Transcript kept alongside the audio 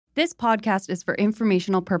This podcast is for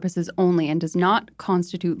informational purposes only and does not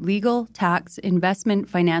constitute legal, tax, investment,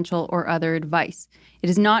 financial, or other advice. It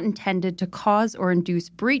is not intended to cause or induce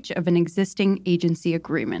breach of an existing agency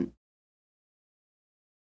agreement.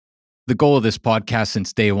 The goal of this podcast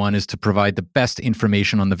since day one is to provide the best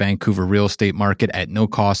information on the Vancouver real estate market at no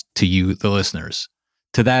cost to you, the listeners.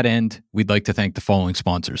 To that end, we'd like to thank the following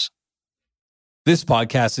sponsors. This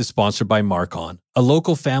podcast is sponsored by Marcon, a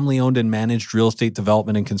local family-owned and managed real estate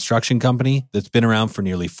development and construction company that's been around for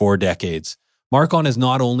nearly 4 decades. Marcon is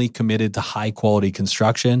not only committed to high-quality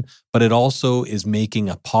construction, but it also is making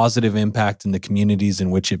a positive impact in the communities in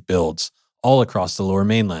which it builds, all across the Lower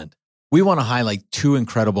Mainland. We want to highlight 2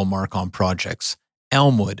 incredible Marcon projects.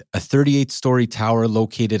 Elmwood, a 38-story tower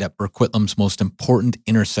located at Burquitlam's most important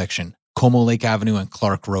intersection, Como Lake Avenue and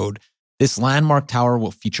Clark Road. This landmark tower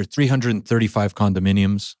will feature 335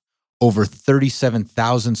 condominiums, over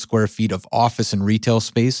 37,000 square feet of office and retail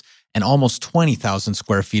space, and almost 20,000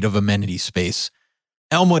 square feet of amenity space.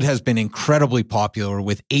 Elmwood has been incredibly popular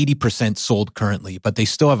with 80% sold currently, but they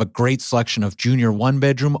still have a great selection of junior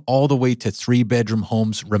 1-bedroom all the way to 3-bedroom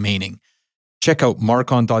homes remaining. Check out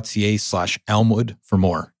marcon.ca/Elmwood for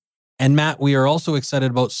more. And Matt, we are also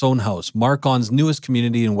excited about Sohn House, Marcon's newest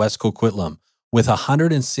community in West Coquitlam. With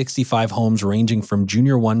 165 homes ranging from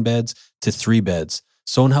junior 1-beds to 3-beds,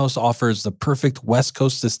 Sohn House offers the perfect West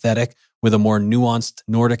Coast aesthetic with a more nuanced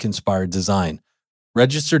Nordic-inspired design.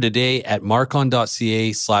 Register today at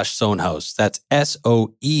marcon.ca/Sohnhaus. That's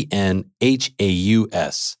SOENHAUS.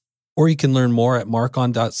 Or you can learn more at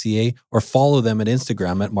marcon.ca or follow them at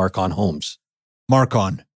Instagram at Marcon Homes.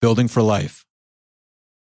 Marcon, building for life.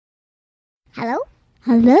 Hello?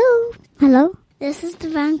 Hello? Hello? This is the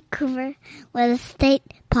Vancouver Real Estate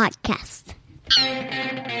Podcast.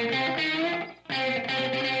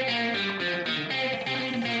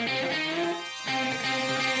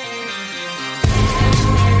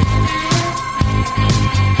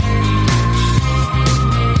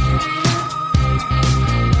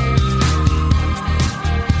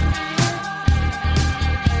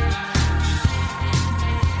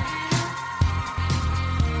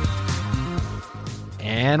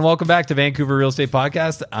 And welcome back to Vancouver Real Estate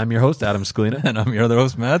Podcast. I'm your host, Adam Scalina. And I'm your other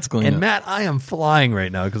host, Matt Scalina. And Matt, I am flying right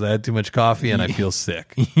now because I had too much coffee and I feel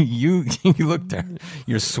sick. You look there.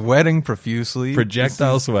 You're sweating profusely.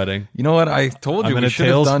 Projectile sweating. You know what? I told you I'm in a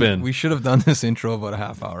tailspin. We should have done this intro about a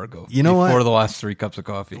half hour ago. You know what? Before the last 3 cups of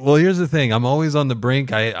coffee. Well, here's the thing. I'm always on the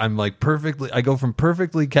brink. I'm like I go from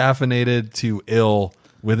perfectly caffeinated to ill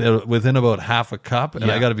within about half a cup. And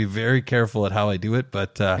I got to be very careful at how I do it.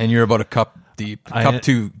 But and you're about a cup deep.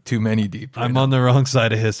 Too many deep. I'm on the wrong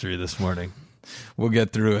side of history this morning. We'll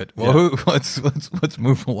get through it. Well, let's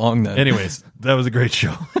move along then. Anyways, that was a great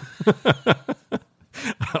show.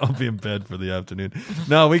 I'll be in bed for the afternoon.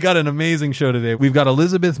 No, we got an amazing show today. We've got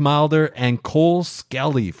Elizabeth Milder and Cole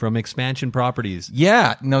Skelly from Expansion Properties.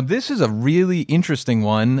 Yeah, now this is a really interesting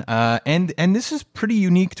one, and this is pretty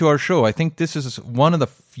unique to our show. I think this is one of the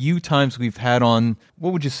few times we've had on,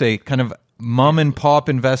 what would you say, kind of mom and pop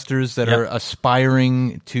investors that are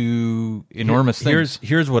aspiring to enormous things.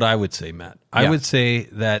 Here's what I would say, Matt. I would say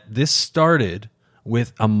that this started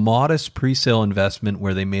with a modest pre-sale investment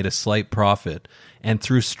where they made a slight profit. And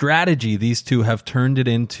through strategy, these two have turned it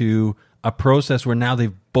into a process where now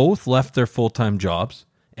they've both left their full-time jobs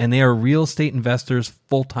and they are real estate investors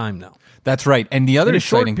full-time now. That's right. And the other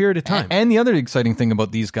short period of time. And the other exciting thing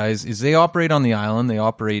about these guys is they operate on the island. They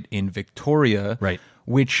operate in Victoria. Right.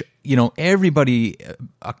 Which, everybody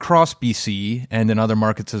across BC and in other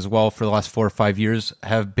markets as well for the last 4 or 5 years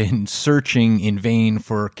have been searching in vain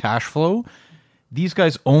for cash flow. These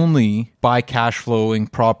guys only buy cash flowing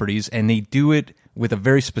properties, and they do it with a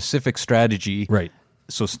very specific strategy. Right.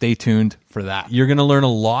 So stay tuned for that. You're going to learn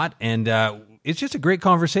a lot, and it's just a great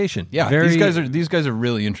conversation. Yeah, these guys are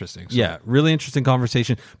really interesting. So. Yeah, really interesting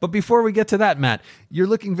conversation. But before we get to that, Matt, you're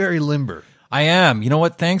looking very limber. I am. You know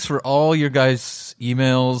what? Thanks for all your guys'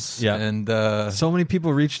 emails. Yeah. And so many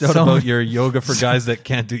people reached out about your yoga for guys that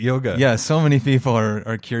can't do yoga. Yeah, so many people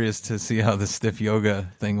are curious to see how the stiff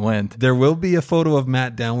yoga thing went. There will be a photo of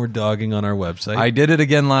Matt downward dogging on our website. I did it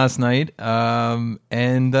again last night.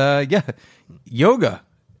 Yoga.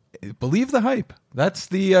 Believe the hype. That's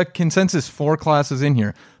the consensus. 4 classes in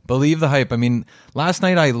here. Believe the hype. I mean, last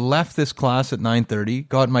night I left this class at 9:30,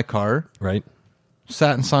 got in my car. Right.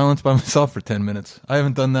 Sat in silence by myself for 10 minutes. I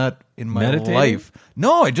haven't done that in my life.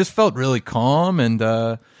 No, I just felt really calm. And,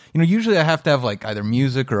 usually I have to have like either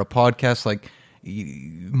music or a podcast. Like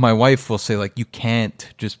my wife will say like, you can't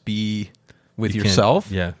just be with yourself.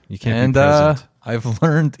 You can't be present. I've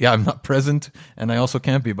learned, I'm not present, and I also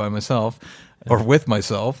can't be by myself or with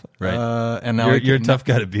myself. Right. And now you're a tough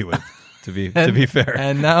guy to be with, to be fair.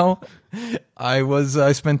 And now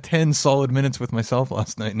I spent 10 solid minutes with myself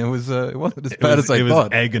last night, and it wasn't as bad as I thought. It was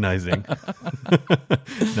agonizing.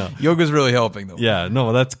 No, yoga's really helping though. Yeah,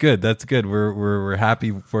 no, that's good. That's good. We're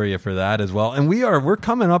happy for you for that as well. And we're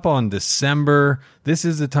coming up on December. This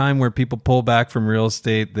is the time where people pull back from real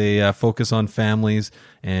estate. They focus on families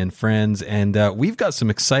and friends, and we've got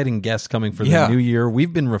some exciting guests coming for the new year.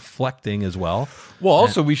 We've been reflecting as well. Well,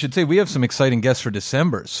 also we should say we have some exciting guests for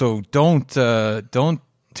December. So don't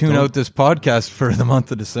tune out this podcast for the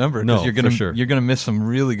month of December. No, you're gonna for sure. You're gonna miss some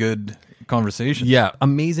really good conversations. Yeah,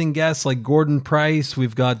 amazing guests like Gordon Price.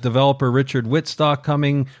 We've got developer Richard Whitstock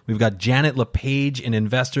coming. We've got Janet LePage, an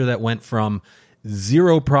investor that went from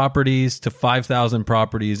 0 properties to 5,000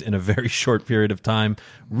 properties in a very short period of time.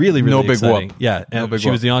 Really no big exciting. whoop. Yeah, no big she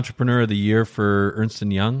whoop. was the entrepreneur of the year for Ernst &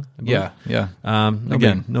 Young. I believe. Yeah.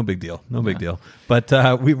 No big deal. No big deal. But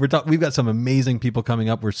we've got some amazing people coming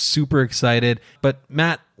up. We're super excited. But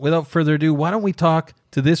Matt, without further ado, why don't we talk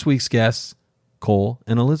to this week's guests, Cole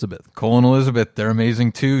and Elizabeth. Cole and Elizabeth, they're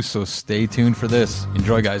amazing too. So stay tuned for this.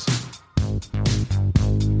 Enjoy, guys.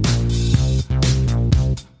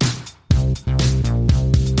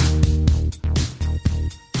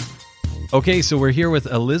 Okay, so we're here with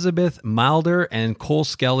Elizabeth Milder and Cole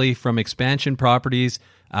Skelly from Expansion Properties.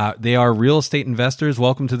 They are real estate investors.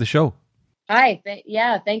 Welcome to the show. Hi.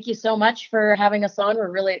 Thank you so much for having us on. We're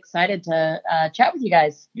really excited to chat with you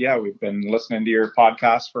guys. Yeah, we've been listening to your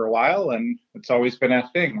podcast for a while, and it's always been a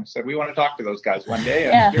thing. We said we want to talk to those guys one day,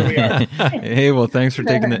 and here we are. Hey, well, thanks for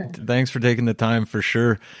taking the time for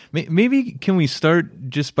sure. Maybe can we start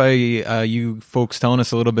just by you folks telling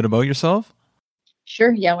us a little bit about yourself?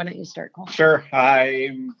 Sure. Yeah. Why don't you start, Cole? Sure.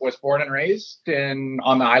 I was born and raised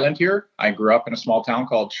on the island here. I grew up in a small town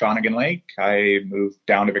called Shawnigan Lake. I moved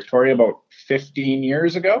down to Victoria about 15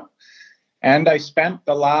 years ago. And I spent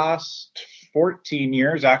the last 14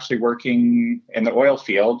 years actually working in the oil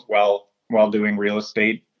field while doing real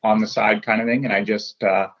estate on the side kind of thing. And I just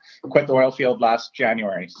quit the oil field last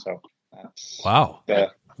January. So that's wow.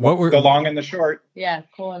 the long and the short. Yeah,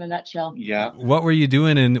 Cole in a nutshell. Yeah. What were you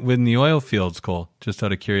doing in the oil fields, Cole? Just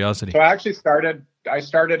out of curiosity. So I actually started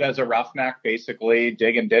as a roughneck, basically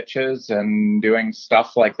digging ditches and doing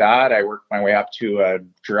stuff like that. I worked my way up to a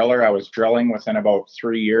driller. I was drilling within about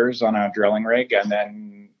 3 years on a drilling rig. And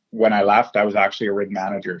then when I left, I was actually a rig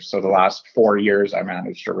manager. So the last 4 years, I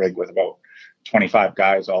managed a rig with about 25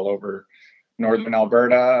 guys all over northern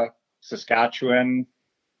Alberta, Saskatchewan,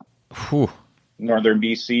 northern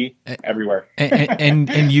BC, everywhere.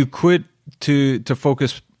 and you quit to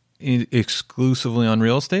focus exclusively on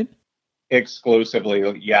real estate?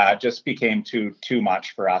 Exclusively, yeah. It just became too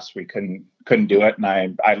much for us. We couldn't do it,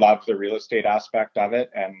 and I loved the real estate aspect of it,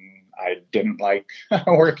 and I didn't like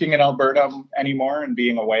working in Alberta anymore and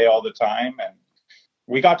being away all the time. And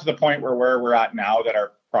we got to the point where we're at now that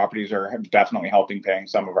our properties are definitely helping paying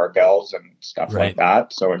some of our bills and stuff like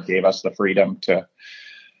that. So it gave us the freedom to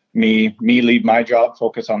me leave my job,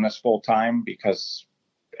 focus on this full time, because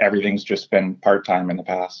everything's just been part-time in the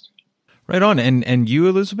past. Right on. And you,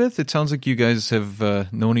 Elizabeth, it sounds like you guys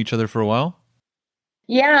have known each other for a while.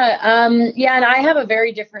 Yeah. And I have a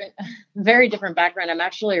very different background. I'm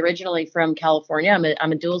actually originally from California.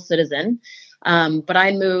 I'm a dual citizen. But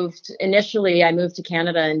I moved to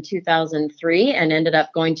Canada in 2003 and ended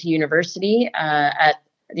up going to university at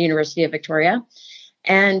the University of Victoria.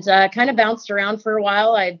 And kind of bounced around for a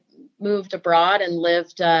while. I moved abroad and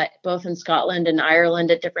lived both in Scotland and Ireland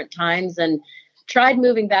at different times, and tried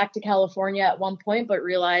moving back to California at one point, but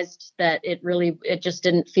realized that it just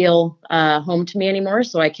didn't feel home to me anymore.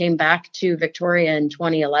 So I came back to Victoria in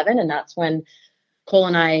 2011, and that's when Cole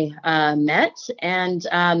and I met. And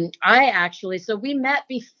so we met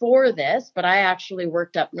before this, but I actually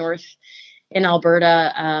worked up north in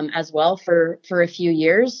Alberta as well for a few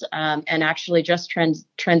years, and actually just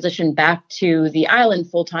transitioned back to the island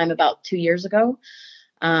full time about 2 years ago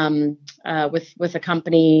with a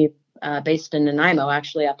company based in Nanaimo,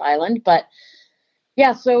 actually up island. But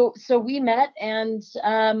yeah, so we met and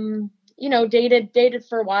dated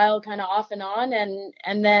for a while, kind of off and on,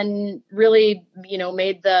 and then really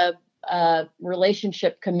made the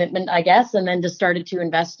relationship commitment, I guess, and then just started to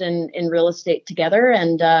invest in real estate together,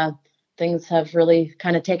 and things have really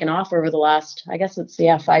kind of taken off over the last, I guess it's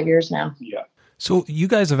 5 years now. Yeah. So you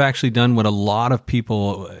guys have actually done what a lot of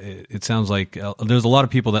people, it sounds like there's a lot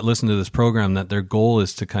of people that listen to this program that their goal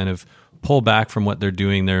is to kind of pull back from what they're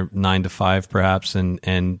doing, their 9 to 5 perhaps,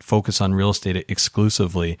 and focus on real estate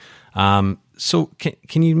exclusively. So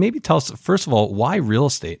can you maybe tell us, first of all, why real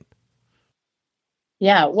estate?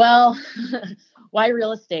 Yeah, well, why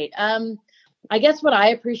real estate? I guess what I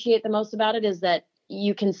appreciate the most about it is that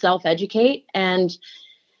you can self-educate and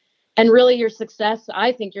really your success,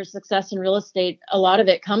 I think your success in real estate, a lot of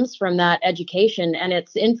it comes from that education, and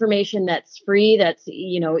it's information that's free, that's,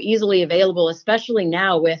 easily available, especially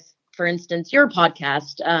now with, for instance, your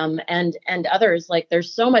podcast, and others. Like,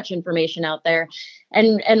 there's so much information out there,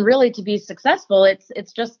 and really, to be successful, it's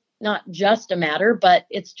just not just a matter, but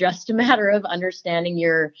it's just a matter of understanding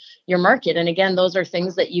your market. And again, those are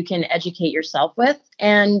things that you can educate yourself with.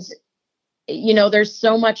 And there's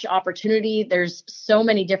so much opportunity. There's so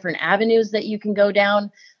many different avenues that you can go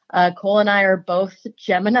down. Cole and I are both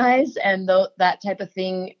Geminis, and that type of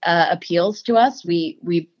thing appeals to us.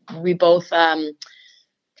 We both kind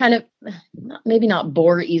of, maybe not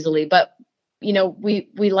bore easily, but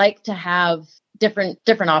we like to have different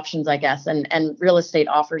options, I guess, and real estate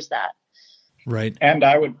offers that. Right. And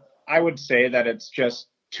I would say that it's just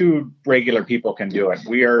two regular people can do it.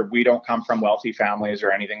 We don't come from wealthy families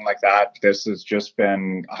or anything like that. This has just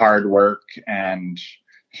been hard work and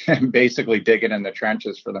basically digging in the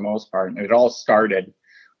trenches for the most part. And it all started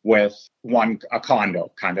with a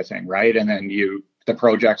condo kind of thing, right? And then the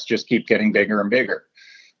projects just keep getting bigger and bigger.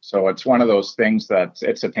 So it's one of those things that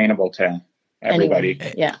it's attainable to everybody.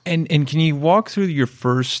 Anyway, yeah. And can you walk through your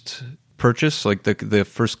first purchase, like the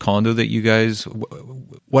first condo that you guys,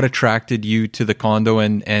 what attracted you to the condo,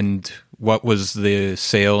 and what was the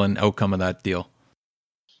sale and outcome of that deal?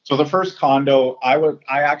 So the first condo, I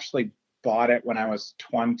actually bought it when I was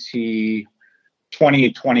 21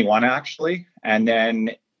 actually. And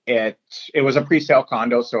then it was a pre-sale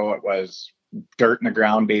condo. So it was dirt in the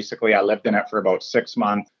ground. Basically, I lived in it for about 6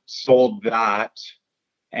 months, sold that,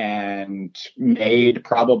 and made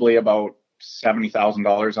probably about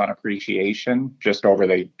 $70,000 on appreciation just over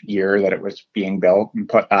the year that it was being built, and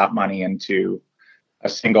put that money into a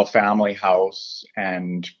single family house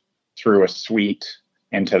and threw a suite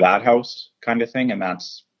into that house kind of thing. And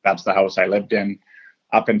that's the house I lived in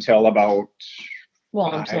up until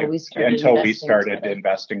until we started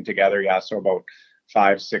investing together. Yeah. So about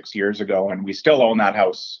 5-6 years ago, and we still own that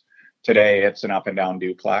house today. It's an up and down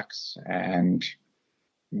duplex, and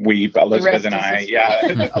Elizabeth and I,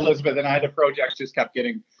 the projects just kept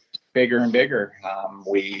getting bigger and bigger.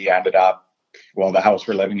 We ended up, the house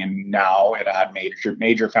we're living in now, it had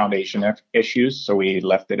major foundation issues. So we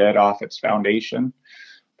lifted it off its foundation,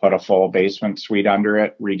 put a full basement suite under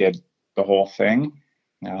it, redid the whole thing.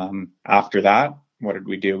 After that, what did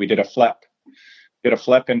we do? We did a flip. Did a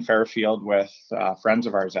flip in Fairfield with friends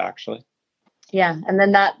of ours, actually. Yeah, and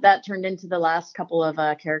then that turned into the last couple of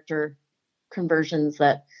character conversions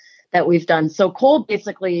that we've done. So Cole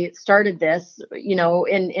basically started this,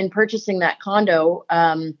 in purchasing that condo.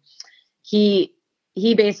 He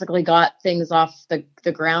basically got things off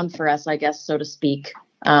the ground for us, I guess, so to speak,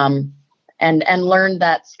 and learned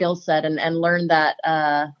that skill set and learned that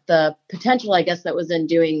the potential, I guess, that was in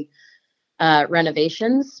doing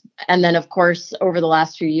renovations. And then, of course, over the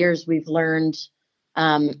last few years, we've learned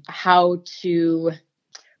how to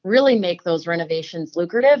really make those renovations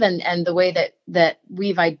lucrative. And the way that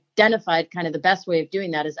we've identified kind of the best way of doing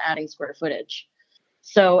that is adding square footage.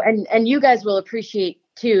 So, and you guys will appreciate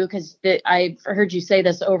too, because I've heard you say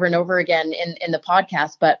this over and over again in the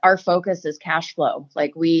podcast, but our focus is cash flow.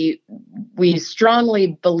 Like we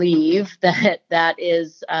strongly believe that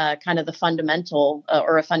is kind of the fundamental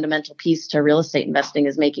or a fundamental piece to real estate investing,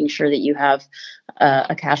 is making sure that you have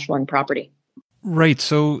a cash flowing property. Right.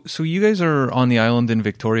 So you guys are on the island in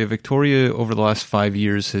Victoria. Victoria over the last 5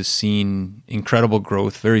 years has seen incredible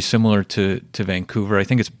growth, very similar to Vancouver. I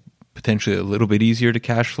think it's potentially a little bit easier to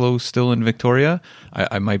cash flow still in Victoria.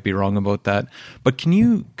 I might be wrong about that. But can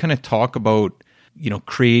you kind of talk about,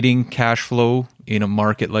 creating cash flow in a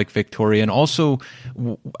market like Victoria, and also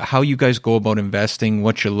how you guys go about investing,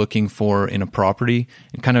 what you're looking for in a property,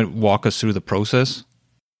 and kind of walk us through the process?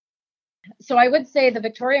 So I would say the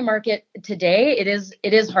Victoria market today, it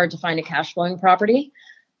is hard to find a cash flowing property.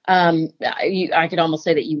 I could almost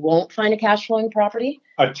say that you won't find a cash flowing property.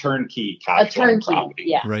 A turnkey cash flowing property.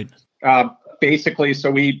 Yeah. Right. Basically,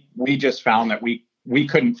 so we just found that we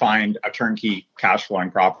couldn't find a turnkey cash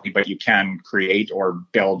flowing property, but you can create or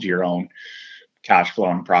build your own cash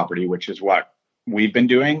flowing property, which is what we've been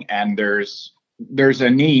doing. And there's a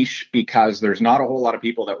niche because there's not a whole lot of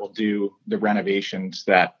people that will do the renovations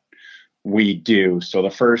that we do. So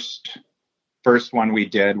the first one we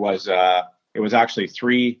did was it was actually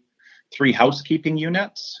three housekeeping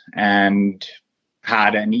units, and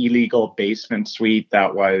had an illegal basement suite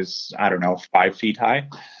that was, I don't know, 5 feet high.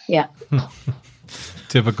 Yeah.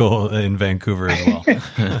 Typical in Vancouver as well.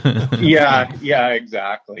 Yeah,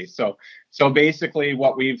 exactly. So basically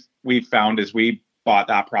what we've found is we bought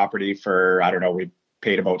that property for, I don't know, we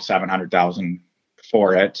paid about $700,000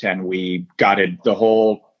 for it, and we gutted the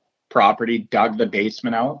whole property, dug the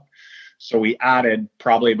basement out. So we added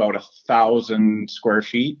probably about 1,000 square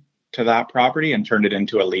feet to that property and turned it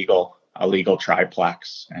into a legal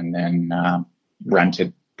triplex, and then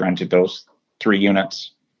rented those 3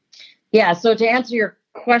 units. Yeah. So to answer your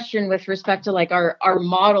question with respect to like our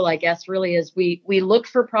model, I guess really is we look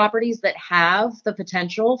for properties that have the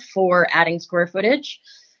potential for adding square footage.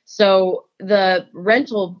 So the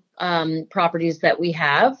rental properties that we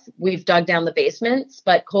have, we've dug down the basements,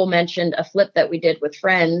 but Cole mentioned a flip that we did with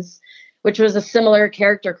friends, which was a similar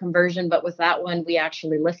character conversion, but with that one, we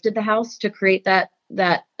actually lifted the house to create that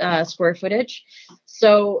square footage.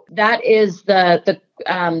 So that is the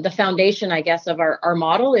foundation, I guess, of our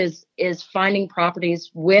model is finding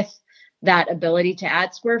properties with that ability to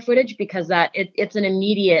add square footage, because that it's an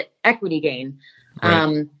immediate equity gain.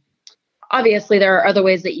 Right. Obviously, there are other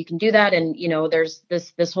ways that you can do that, and there's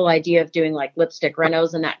this whole idea of doing like lipstick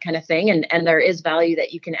renos and that kind of thing, and there is value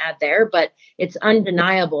that you can add there, but it's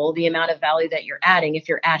undeniable the amount of value that you're adding if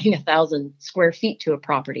you're adding 1,000 square feet to a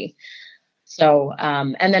property. So,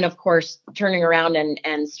 and then of course, turning around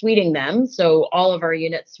and suiting them. So all of our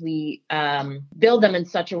units, we build them in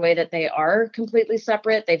such a way that they are completely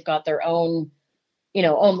separate. They've got their own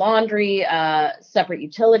laundry, separate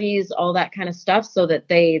utilities, all that kind of stuff, so that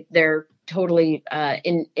they're totally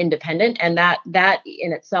independent, and that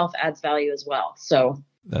in itself adds value as well. So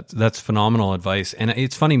that's phenomenal advice. And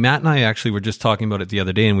it's funny, Matt and I actually were just talking about it the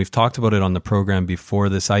other day, and we've talked about it on the program before,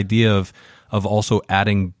 this idea of also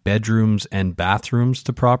adding bedrooms and bathrooms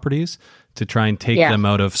to properties to try and take them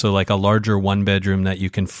out of, so like a larger 1-bedroom that you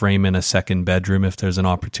can frame in a second bedroom if there's an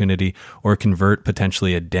opportunity, or convert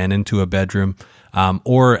potentially a den into a bedroom,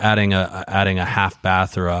 or adding a half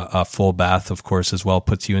bath or a full bath, of course, as well,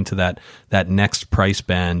 puts you into that next price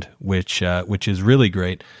band, which is really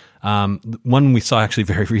great. One we saw actually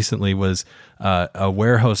very recently was a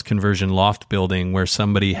warehouse conversion loft building where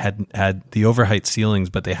somebody had the overheight ceilings,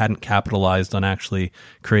 but they hadn't capitalized on actually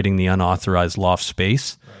creating the unauthorized loft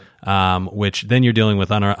space. Which then you're dealing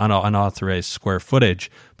with unauthorized square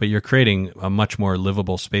footage, but you're creating a much more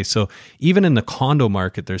livable space. So even in the condo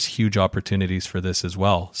market, there's huge opportunities for this as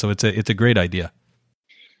well. So it's a great idea.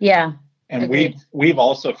 Yeah. And we've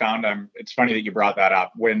also found, it's funny that you brought that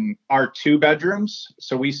up, when our 2 bedrooms,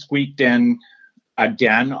 so we squeaked in a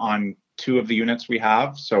den on 2 of the units we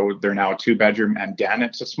have. So they're now a 2-bedroom and den.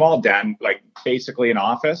 It's a small den, like basically an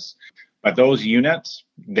office, but those units,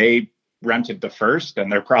 they rented the first,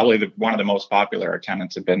 and they're probably one of the most popular. Our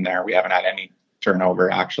tenants have been there. We haven't had any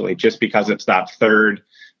turnover, actually, just because it's that third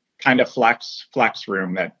kind of flex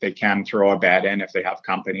room that they can throw a bed in if they have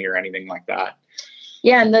company or anything like that.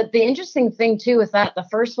 Yeah, and the interesting thing too with that, the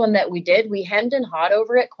first one that we did, we hemmed and hawed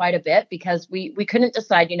over it quite a bit, because we couldn't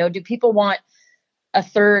decide, do people want a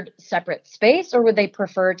third separate space, or would they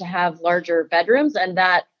prefer to have larger bedrooms? And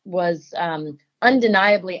that was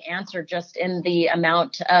undeniably answered just in the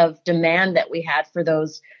amount of demand that we had for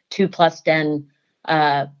those 2+ den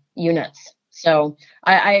units. So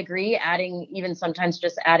I agree, even sometimes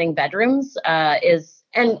just adding bedrooms is,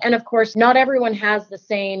 and of course, not everyone has the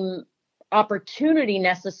same opportunity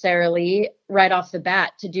necessarily right off the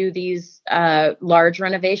bat to do these large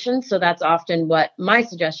renovations. So that's often what my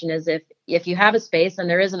suggestion is. If you have a space and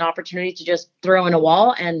there is an opportunity to just throw in a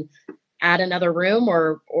wall and add another room,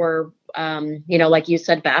 or like you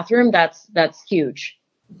said, bathroom, that's huge.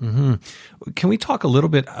 Mm-hmm. Can we talk a little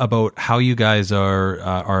bit about how you guys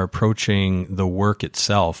are approaching the work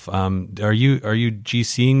itself? Are you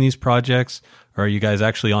GCing these projects, or are you guys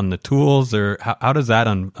actually on the tools, or how does that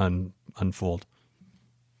unfold?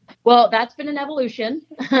 Well, that's been an evolution.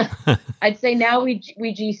 I'd say now we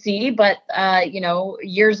GC, but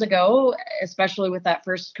years ago, especially with that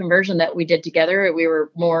first conversion that we did together, we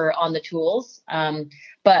were more on the tools.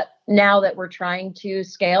 But now that we're trying to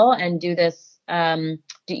scale and do this,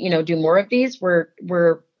 do more of these,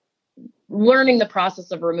 we're learning the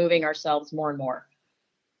process of removing ourselves more and more.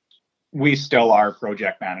 We still are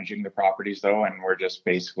project managing the properties though, and we're just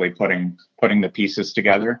basically putting the pieces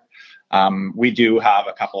together. We do have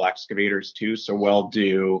a couple excavators too, so we'll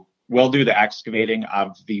do the excavating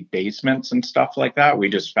of the basements and stuff like that. We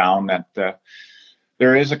just found that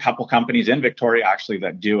there is a couple companies in Victoria actually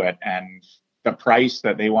that do it, and the price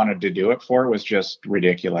that they wanted to do it for was just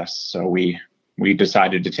ridiculous. So we we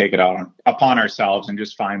decided to take it out upon ourselves and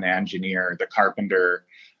just find the engineer, the carpenter,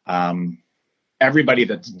 everybody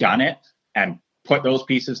that's done it, and put those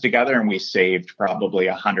pieces together. And we saved probably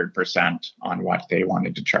 100% on what they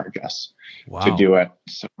wanted to charge us to do it.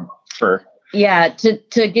 So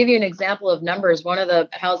to give you an example of numbers, one of the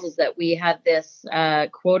houses that we had this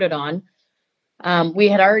quoted on, we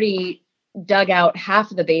had already dug out half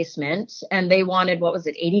of the basement, and they wanted, what was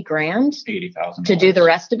it, $80,000 to do the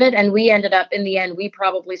rest of it. And we ended up, in the end, we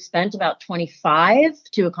probably spent about 25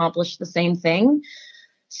 to accomplish the same thing.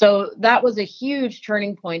 So that was a huge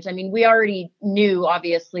turning point. I mean, we already knew,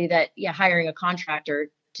 obviously, that hiring a contractor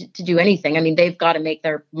to do anything, I mean, they've got to make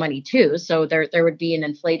their money too. So there would be an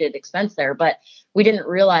inflated expense there, but we didn't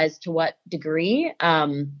realize to what degree.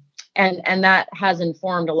 And that has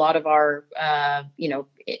informed a lot of our,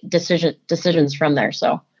 decisions from there.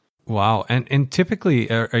 So. Wow. And typically,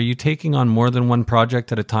 are you taking on more than one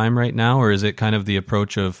project at a time right now? Or is it kind of the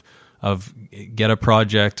approach of get a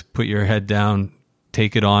project, put your head down,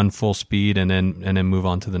 take it on full speed, and then move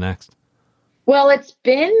on to the next? Well, it's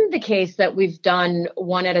been the case that we've done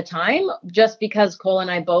one at a time, just because Cole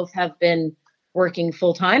and I both have been working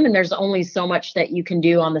full time, and there's only so much that you can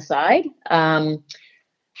do on the side.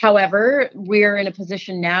 However, we're in a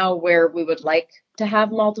position now where we would like to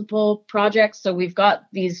have multiple projects. So we've got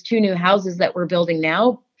these 2 new houses that we're building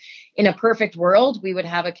now. In a perfect world, we would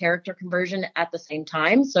have a character conversion at the same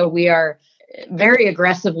time. So we are very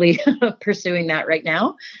aggressively pursuing that right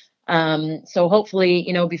now. So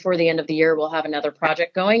hopefully, before the end of the year, we'll have another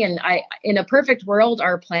project going. And in a perfect world,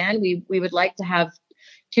 our plan, we would like to have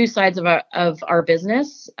 2 sides of our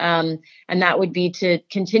business. And that would be to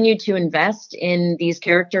continue to invest in these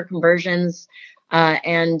character conversions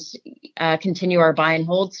and continue our buy and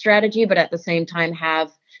hold strategy, but at the same time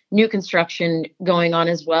have new construction going on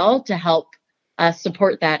as well to help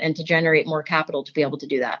support that and to generate more capital to be able to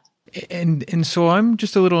do that. And so I'm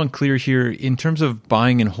just a little unclear here in terms of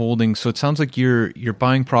buying and holding. So it sounds like you're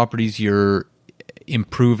buying properties, you're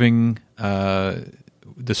improving the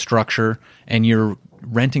structure, and you're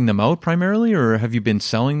renting them out primarily, or have you been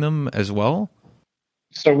selling them as well?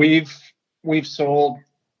 So we've sold.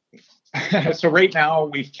 So right now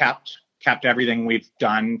we've kept everything we've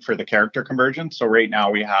done for the character conversion. So right now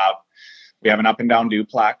we have an up and down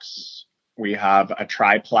duplex, we have a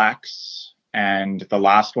triplex, and the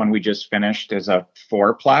last one we just finished is a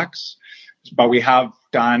 4-plex. But we have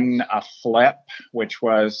done a flip,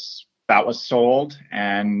 that was sold,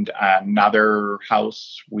 and another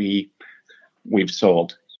house we've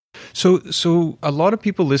sold. So a lot of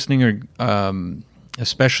people listening are,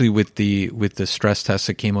 especially with the stress tests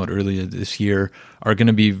that came out earlier this year, are going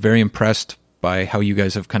to be very impressed by how you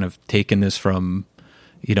guys have kind of taken this from,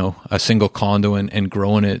 a single condo and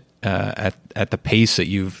growing it at the pace that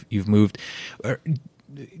you've moved.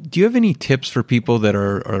 Do you have any tips for people that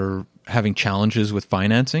are having challenges with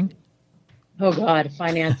financing? Oh God,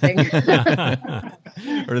 financing.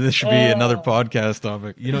 Or this should be another podcast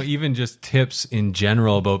topic. Even just tips in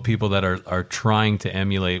general about people that are trying to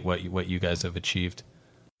emulate what you guys have achieved.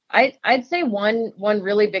 I'd say one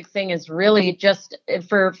really big thing is really just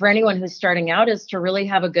for anyone who's starting out is to really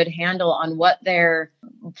have a good handle on what their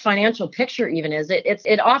financial picture even is.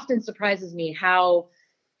 It often surprises me how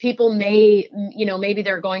people may, maybe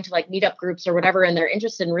they're going to like meetup groups or whatever, and they're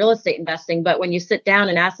interested in real estate investing. But when you sit down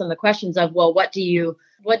and ask them the questions of, well, what do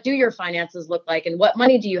your finances look like, and what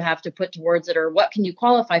money do you have to put towards it, or what can you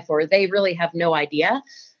qualify for? They really have no idea.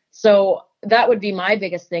 So that would be my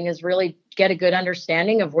biggest thing, is really get a good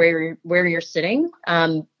understanding of where you're sitting.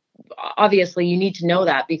 Obviously, you need to know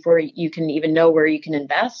that before you can even know where you can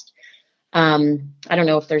invest. I don't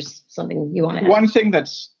know if there's something you want to add. One thing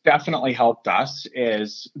that's definitely helped us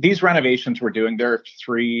is these renovations we're doing. They're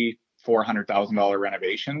 $300,000-$400,000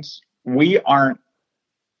 renovations. We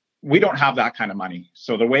don't have that kind of money.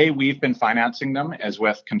 So the way we've been financing them is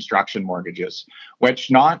with construction mortgages, which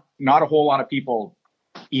not a whole lot of people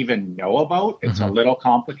even know about. It's a little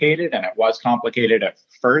complicated, and it was complicated at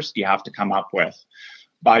first. You have to come up with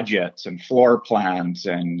budgets and floor plans,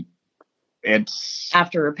 and it's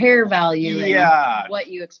after repair value, and what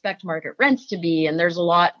you expect market rents to be. And there's a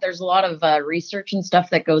lot of research and stuff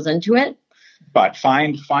that goes into it. But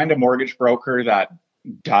find a mortgage broker that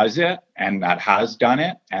does it and that has done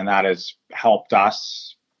it, and that has helped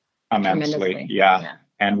us immensely. Yeah.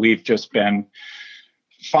 And we've just been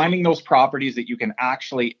finding those properties that you can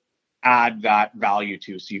actually add that value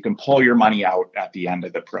to, so you can pull your money out at the end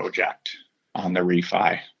of the project on the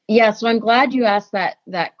refi. Yeah, so I'm glad you asked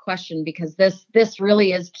that question, because this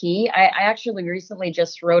really is key. I actually recently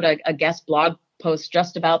just wrote a guest blog post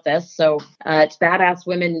just about this. So it's Badass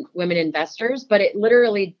Women Investors, but it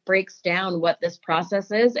literally breaks down what this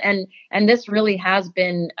process is. And this really has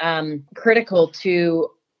been critical to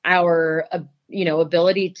our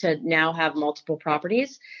ability to now have multiple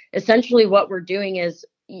properties. Essentially what we're doing is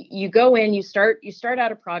you go in, you start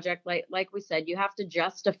out a project, like we said, you have to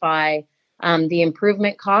justify the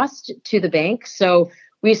improvement cost to the bank. So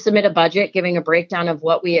we submit a budget giving a breakdown of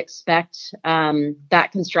what we expect that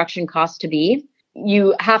construction cost to be.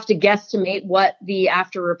 You have to guesstimate what the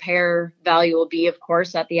after repair value will be, of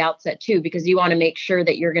course, at the outset too, because you want to make sure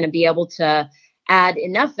that you're going to be able to add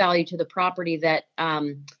enough value to the property that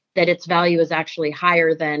that its value is actually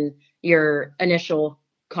higher than your initial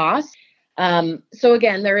cost. So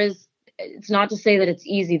again, it's not to say that it's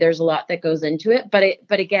easy. There's a lot that goes into it,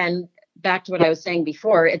 but again, back to what I was saying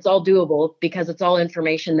before, it's all doable because it's all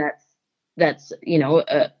information that's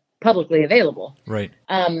publicly available. Right.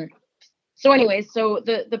 So anyways, so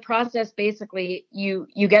the process, basically you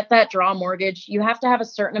get that draw mortgage. You have to have a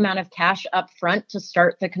certain amount of cash up front to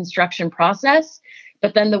start the construction process.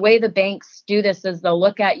 But then the way the banks do this is they'll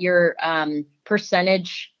look at your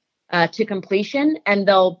percentage to completion, and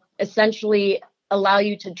they'll essentially allow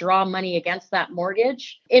you to draw money against that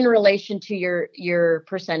mortgage in relation to your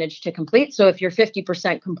percentage to complete. So if you're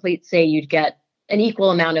 50% complete, say, you'd get an equal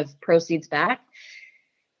amount of proceeds back.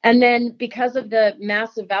 And then because of the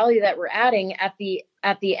massive value that we're adding at the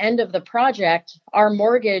end of the project, our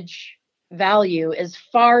mortgage value is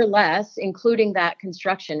far less, including that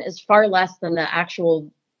construction, is far less than the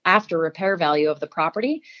actual after repair value of the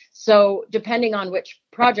property. So depending on which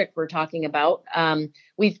project we're talking about,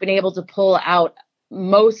 we've been able to pull out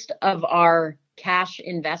most of our cash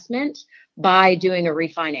investment by doing a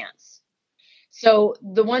refinance. So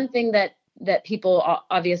the one thing that people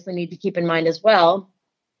obviously need to keep in mind as well,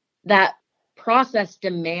 that process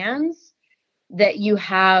demands that you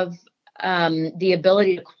have the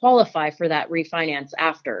ability to qualify for that refinance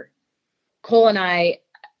after. Cole and I,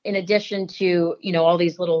 in addition to, all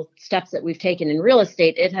these little steps that we've taken in real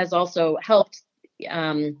estate, it has also helped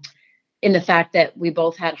in the fact that we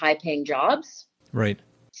both had high paying jobs. Right.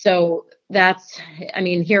 So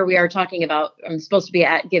here we are talking about, I'm supposed to be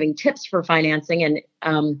giving tips for financing.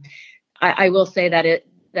 And I will say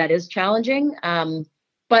that is challenging.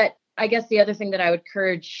 But I guess the other thing that I would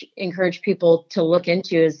encourage people to look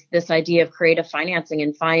into is this idea of creative financing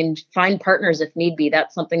and find partners if need be.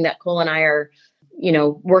 That's something that Cole and I are,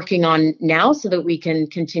 working on now so that we can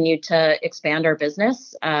continue to expand our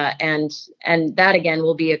business. And that again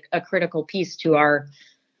will be a critical piece to our,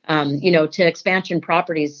 to expansion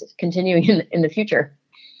properties continuing in the future.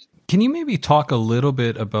 Can you maybe talk a little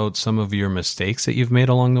bit about some of your mistakes that you've made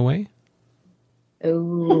along the way?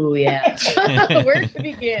 Oh, yeah. Where to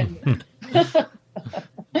begin?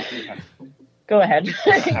 Go ahead.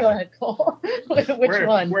 Go ahead, Cole. Which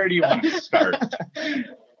one? Where do you want to start?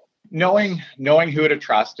 Knowing who to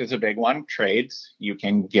trust is a big one. Trades, you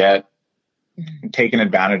can get taken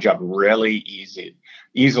advantage of really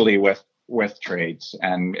easily with trades.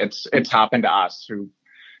 And it's happened to us through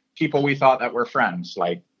people we thought that were friends,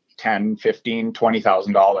 like $10,000, $15,000,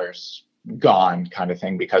 $20,000 gone kind of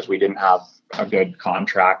thing, because we didn't have a good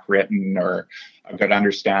contract written or a good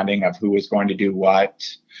understanding of who was going to do what.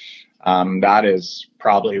 That is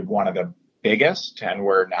probably one of the biggest. And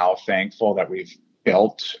we're now thankful that we've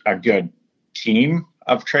built a good team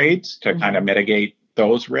of trades to kind of mitigate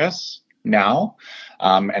those risks now.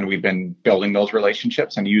 And we've been building those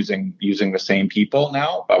relationships and using the same people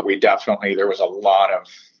now. But there was a lot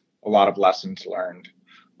of lessons learned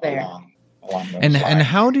along those lines. And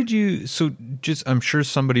how did you, I'm sure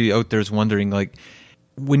somebody out there is wondering, like,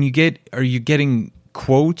 are you getting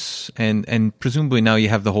quotes and presumably now you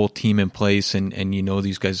have the whole team in place and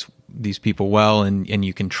these people well and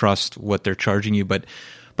you can trust what they're charging you, but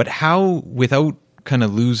how, without kind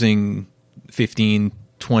of losing 15,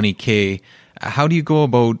 20K, how do you go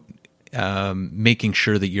about making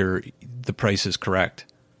sure that the price is correct?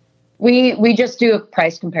 We just do a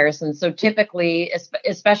price comparison. So typically,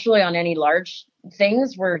 especially on any large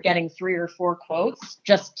things, we're getting 3 or 4 quotes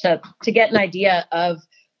just to get an idea of,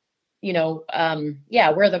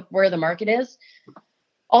 where the market is.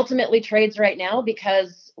 Ultimately, trades right now,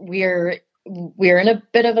 because we're in a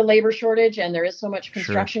bit of a labor shortage and there is so much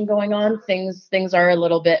construction going on, things are a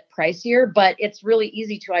little bit pricier, but it's really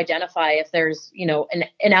easy to identify if there's,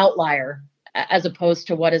 an outlier as opposed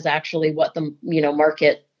to what is actually what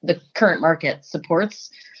the current market supports.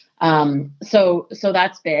 So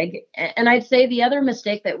that's big. And I'd say the other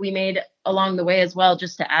mistake that we made along the way as well,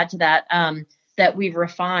 just to add to that, that we've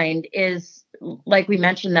refined is, like we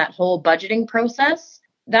mentioned, that whole budgeting process.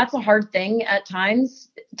 that's a hard thing at times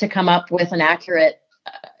to come up with an accurate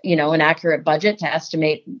budget to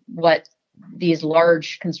estimate what these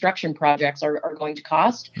large construction projects are going to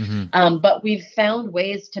cost. But we've found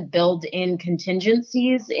ways to build in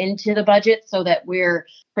contingencies into the budget so that we're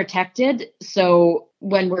protected. So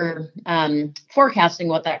when we're forecasting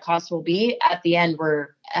what that cost will be, at the end, we're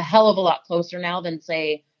a hell of a lot closer now than,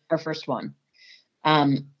 say, our first one.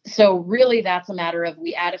 So really that's a matter of,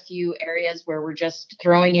 we add a few areas where we're just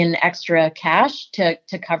throwing in extra cash to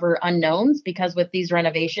cover unknowns, because with these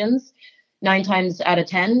renovations, 9 times out of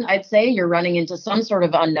 10, I'd say you're running into some sort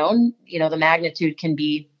of unknown. The magnitude can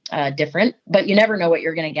be different, but you never know what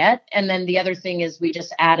you're going to get. And then the other thing is we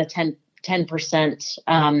just add a 10%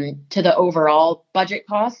 to the overall budget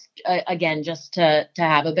cost, again, just to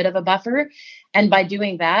have a bit of a buffer. And by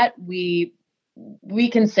doing that, we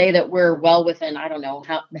can say that we're well within, I don't know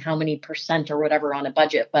how many percent or whatever on a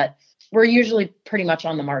budget, but we're usually pretty much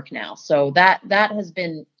on the mark now. So that has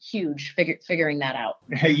been huge, figuring that out.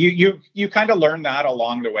 You kind of learn that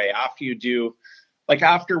along the way. After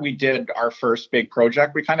we did our first big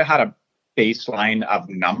project, we kind of had a baseline of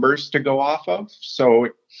numbers to go off of. So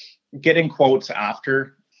getting quotes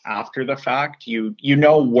after the fact, you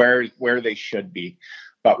know where they should be.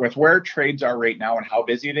 But with where trades are right now and how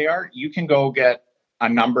busy they are, you can go get a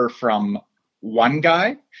number from one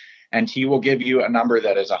guy and he will give you a number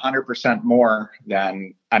that is 100% more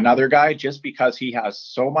than another guy, just because he has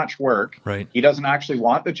so much work. Right. He doesn't actually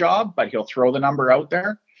want the job, but he'll throw the number out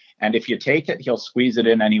there. And if you take it, he'll squeeze it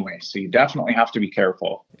in anyway. So you definitely have to be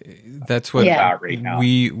careful. That's what right now.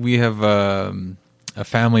 We have a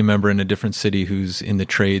family member in a different city who's in the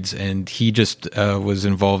trades, and he just was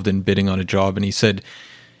involved in bidding on a job, and he said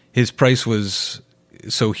his price was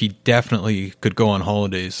so he definitely could go on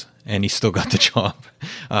holidays, and he still got the job.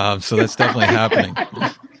 So that's definitely happening.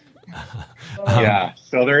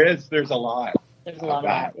 So there's a lot. There's a lot of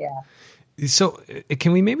that, yeah. So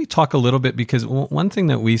can we maybe talk a little bit, because one thing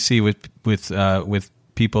that we see with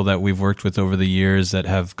people that we've worked with over the years that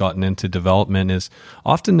have gotten into development is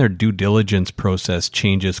often their due diligence process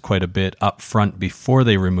changes quite a bit up front before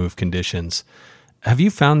they remove conditions. Have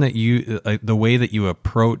you found that the way that you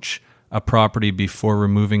approach a property before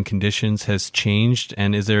removing conditions has changed?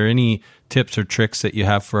 And is there any tips or tricks that you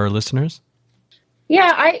have for our listeners?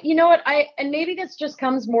 Yeah, and maybe this just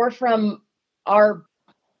comes more from our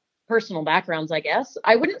personal backgrounds, I guess.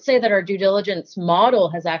 I wouldn't say that our due diligence model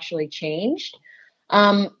has actually changed.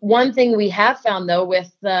 One thing we have found, though,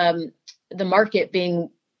 with the market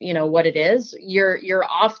being, what it is, you're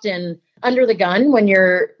often under the gun when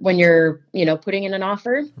you're putting in an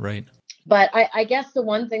offer. Right. But I guess the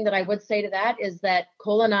one thing that I would say to that is that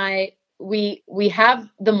Cole and I, we have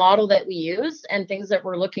the model that we use and things that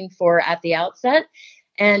we're looking for at the outset.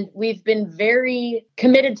 And we've been very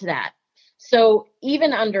committed to that. So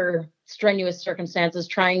even under strenuous circumstances,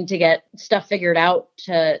 trying to get stuff figured out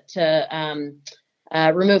to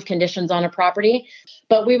remove conditions on a property,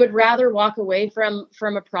 but we would rather walk away from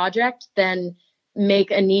a project than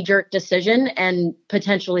make a knee-jerk decision and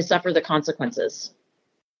potentially suffer the consequences.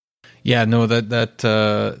 Yeah, no,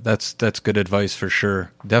 that's good advice for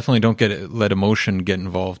sure. Definitely don't let emotion get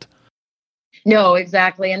involved. No,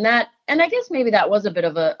 exactly. And I guess maybe that was a bit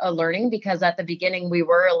of a learning, because at the beginning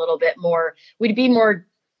we'd be more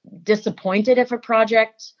disappointed if a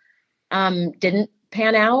project didn't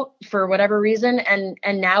pan out for whatever reason. And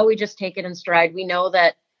now we just take it in stride. We know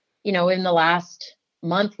that, in the last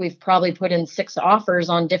month, we've probably put in 6 offers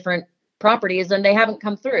on different properties and they haven't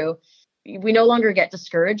come through. We no longer get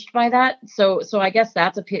discouraged by that. So I guess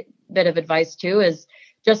that's a bit of advice too, is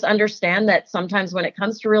just understand that sometimes when it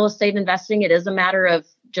comes to real estate investing, it is a matter of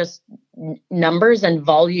just numbers and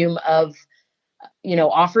volume of,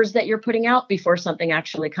 offers that you're putting out before something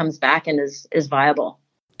actually comes back and is viable.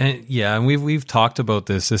 And we've talked about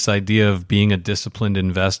this idea of being a disciplined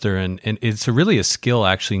investor, and it's really a skill,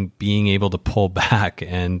 actually, being able to pull back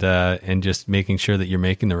and just making sure that you're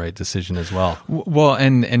making the right decision as well. Well,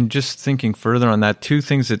 and just thinking further on that, 2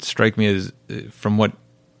 things that strike me as from what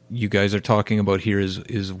you guys are talking about here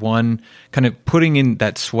is one, kind of putting in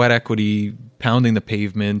that sweat equity, pounding the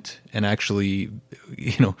pavement, and actually,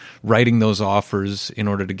 writing those offers in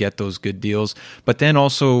order to get those good deals. But then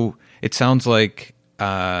also, it sounds like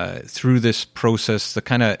through this process,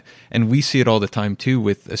 and we see it all the time too,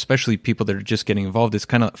 with especially people that are just getting involved, it's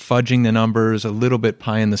kind of fudging the numbers, a little bit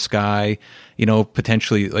pie in the sky,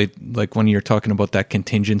 potentially like when you're talking about that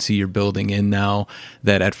contingency you're building in now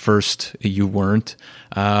that at first you weren't,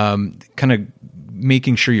 kind of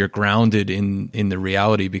making sure you're grounded in the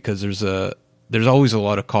reality, because there's always a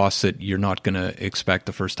lot of costs that you're not going to expect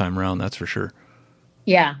the first time around. That's for sure.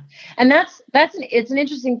 Yeah. And it's an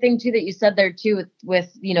interesting thing too that you said there too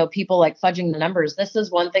with people like fudging the numbers. This is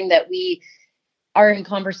one thing that we are in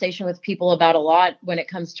conversation with people about a lot when it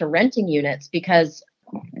comes to renting units, because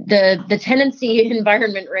the tenancy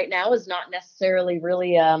environment right now is not necessarily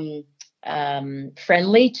really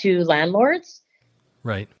friendly to landlords.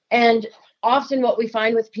 Right. And often what we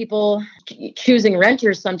find with people choosing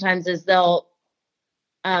renters sometimes is they'll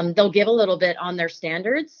give a little bit on their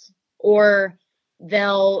standards, or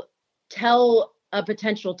they'll tell a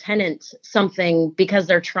potential tenant something because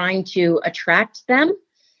they're trying to attract them.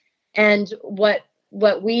 And what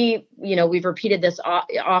we've repeated this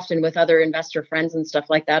often with other investor friends and stuff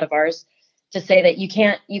like that of ours, to say that you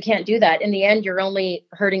can't do that. In the end, you're only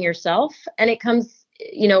hurting yourself. And it comes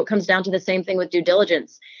down to the same thing with due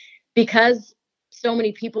diligence, because so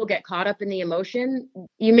many people get caught up in the emotion.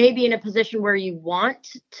 You may be in a position where you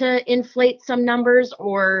want to inflate some numbers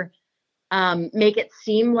or make it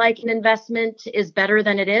seem like an investment is better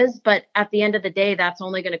than it is. But at the end of the day, that's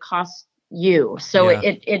only going to cost you. So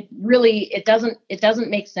it really doesn't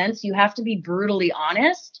make sense. You have to be brutally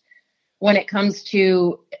honest when it comes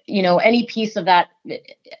to, any piece of that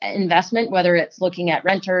investment, whether it's looking at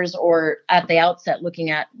renters or at the outset, looking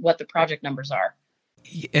at what the project numbers are.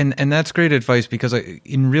 And that's great advice, because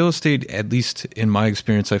in real estate, at least in my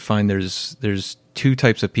experience, I find there's two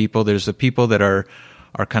types of people. There's the people that are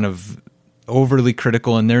kind of overly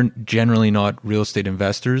critical, and they're generally not real estate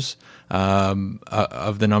investors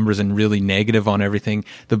of the numbers, and really negative on everything.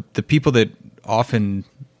 The people that often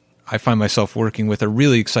I find myself working with are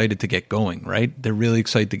really excited to get going, right? They're really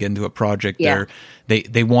excited to get into a project. Yeah.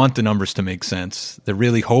 They want the numbers to make sense. They're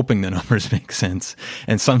really hoping the numbers make sense.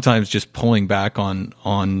 And sometimes just pulling back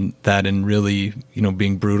on that and really,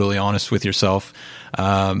 being brutally honest with yourself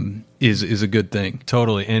is a good thing.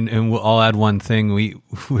 Totally. And I'll add one thing.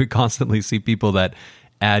 We constantly see people that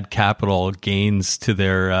add capital gains to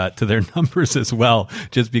their numbers as well,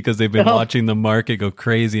 just because they've been watching the market go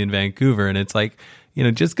crazy in Vancouver. And it's like,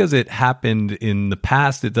 just because it happened in the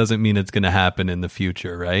past, it doesn't mean it's going to happen in the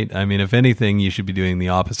future, right? I mean, if anything, you should be doing the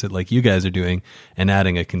opposite, like you guys are doing, and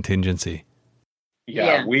adding a contingency.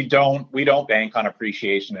 Yeah. We don't bank on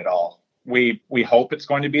appreciation at all. We hope it's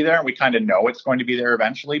going to be there. We kind of know it's going to be there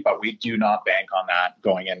eventually, but we do not bank on that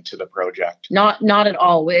going into the project. Not at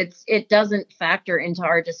all. It doesn't factor into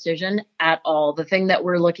our decision at all. The thing that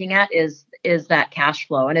we're looking at is that cash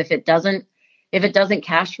flow. And if it doesn't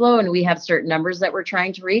cash flow, and we have certain numbers that we're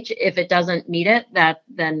trying to reach, if it doesn't meet it,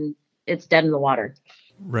 then it's dead in the water.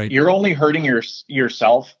 Right. You're only hurting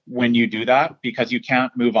yourself when you do that, because you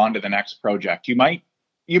can't move on to the next project.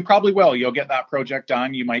 You probably will. You'll get that project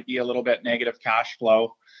done. You might be a little bit negative cash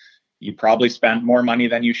flow. You probably spent more money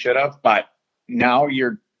than you should have, but now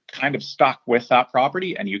you're kind of stuck with that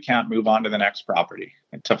property and you can't move on to the next property.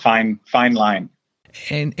 It's a fine line.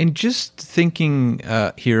 And just thinking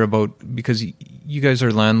here about, because you guys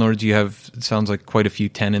are landlords, you have, it sounds like, quite a few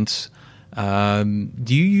tenants.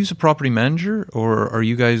 Do you use a property manager, or are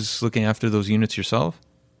you guys looking after those units yourself?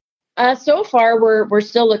 So far, we're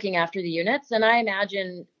still looking after the units, and I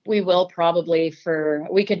imagine we will probably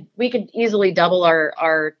we could easily double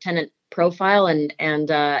our tenant profile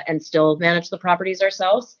and still manage the properties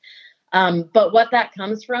ourselves. But what that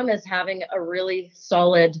comes from is having a really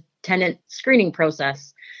solid tenant screening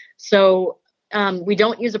process. So we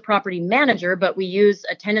don't use a property manager, but we use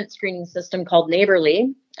a tenant screening system called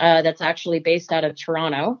Neighborly that's actually based out of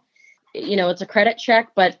Toronto. It's a credit check,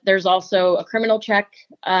 but there's also a criminal check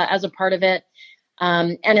as a part of it.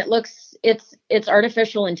 And it's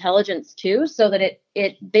artificial intelligence too, so that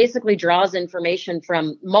it basically draws information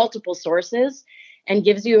from multiple sources and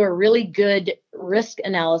gives you a really good risk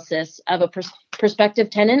analysis of a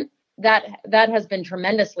prospective tenant. That has been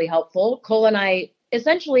tremendously helpful. Cole and I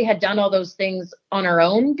essentially had done all those things on our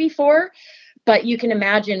own before, but you can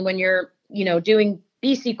imagine when you're, doing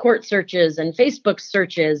BC court searches and Facebook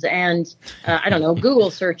searches and Google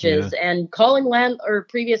searches and calling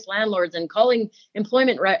previous landlords and calling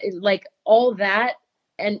employment, like all that.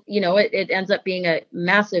 And, it ends up being a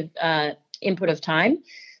massive input of time.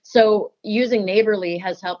 So using Neighborly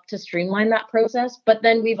has helped to streamline that process. But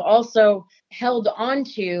then we've also held on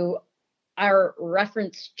to our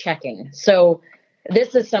reference checking. So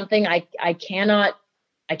this is something I cannot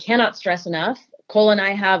stress enough. Cole and I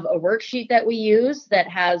have a worksheet that we use that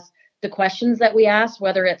has the questions that we ask,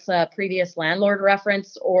 whether it's a previous landlord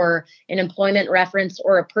reference or an employment reference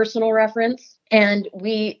or a personal reference, and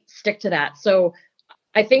we stick to that. So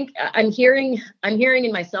I think I'm hearing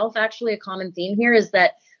in myself, actually, a common theme here is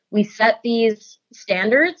that we set these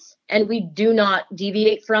standards and we do not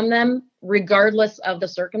deviate from them regardless of the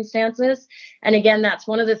circumstances. And again, that's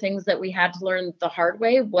one of the things that we had to learn the hard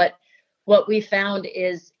way. What we found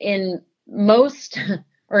is in most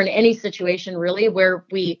or in any situation really where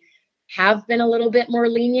we have been a little bit more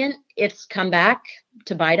lenient, it's come back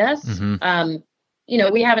to bite us.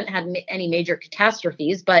 We haven't had any major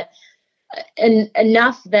catastrophes, but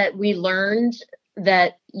enough that we learned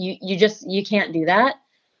that you can't do that.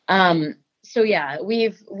 So yeah,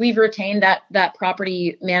 we've retained that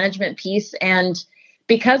property management piece. And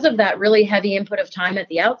because of that really heavy input of time at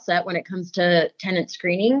the outset, when it comes to tenant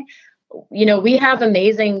screening, we have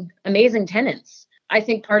amazing tenants. I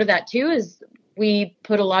think part of that too is we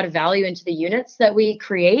put a lot of value into the units that we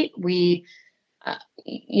create. We,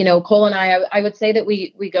 Cole and I would say that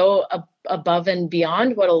we go above and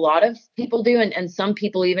beyond what a lot of people do. And some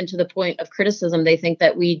people, even to the point of criticism, they think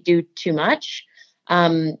that we do too much.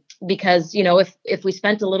 Because, if we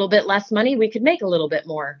spent a little bit less money, we could make a little bit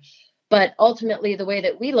more. But ultimately, the way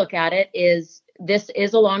that we look at it is this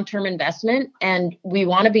is a long-term investment, and we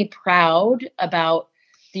want to be proud about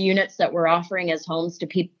the units that we're offering as homes to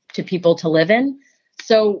people to live in.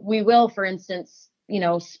 So we will, for instance,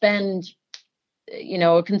 spend,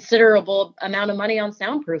 a considerable amount of money on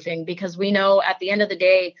soundproofing, because we know at the end of the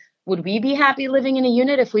day, would we be happy living in a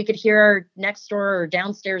unit if we could hear our next door or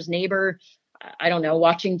downstairs neighbor, I don't know,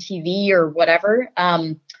 watching TV or whatever?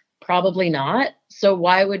 Probably not. So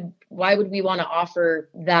why would we want to offer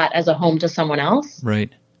that as a home to someone else?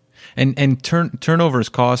 Right. And turnover is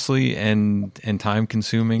costly and time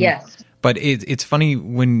consuming. Yes. But it's funny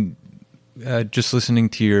when just listening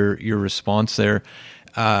to your response there,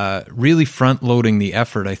 really front loading the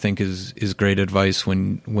effort, I think is great advice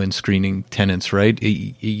when screening tenants, right?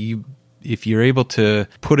 If you're able to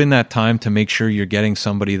put in that time to make sure you're getting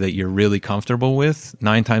somebody that you're really comfortable with,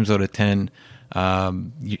 9 times out of 10,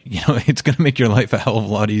 it's going to make your life a hell of a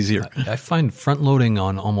lot easier. I find front loading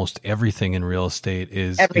on almost everything in real estate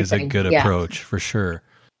is a good approach for sure.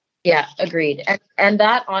 Yeah, agreed. And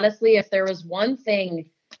that, honestly, if there was one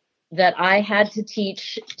thing that I had to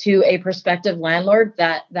teach to a prospective landlord,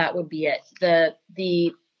 that would be it.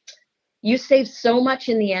 You save so much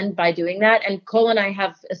in the end by doing that. And Cole and I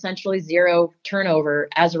have essentially zero turnover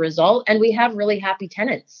as a result. And we have really happy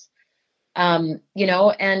tenants, and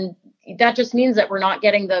that just means that we're not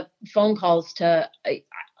getting the phone calls to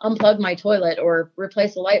unplug my toilet or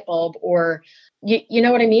replace a light bulb, or, you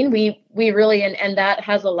know what I mean? We really, and that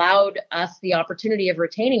has allowed us the opportunity of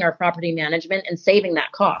retaining our property management and saving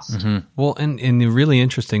that cost. Mm-hmm. Well, and the really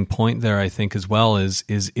interesting point there, I think, as well, is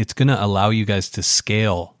it's going to allow you guys to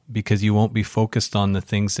scale, because you won't be focused on the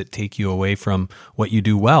things that take you away from what you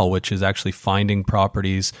do well, which is actually finding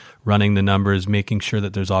properties, running the numbers, making sure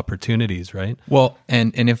that there's opportunities, right? Well,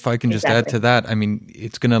 and if I can just add to that, I mean,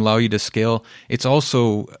 it's going to allow you to scale. It's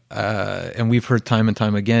also, and we've heard time and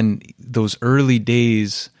time again, those early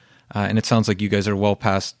days, and it sounds like you guys are well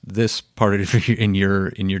past this part of it in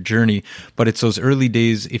your journey, but it's those early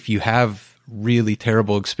days. If you have really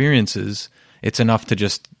terrible experiences, it's enough to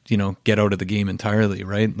just get out of the game entirely,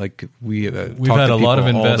 right? Like we've had a lot of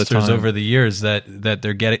investors over the years that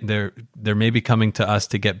they're maybe coming to us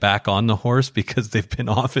to get back on the horse because they've been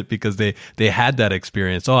off it because they had that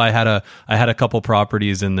experience. Oh, I had a couple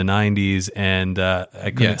properties in the 90s and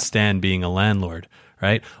I couldn't stand being a landlord,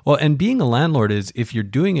 right? Well, and being a landlord is, if you're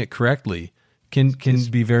doing it correctly, can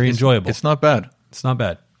be very enjoyable. It's not bad. It's not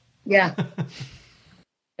bad. Yeah.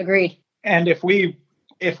 Agreed. And if we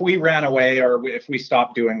ran away, or if we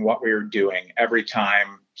stopped doing what we were doing every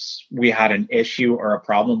time we had an issue or a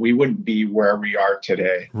problem, we wouldn't be where we are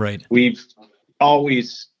today. Right. We've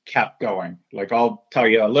always kept going. Like, I'll tell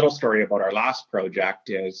you a little story about our last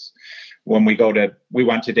project. Is when we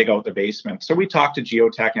went to dig out the basement. So we talked to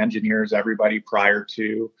geotech engineers, everybody prior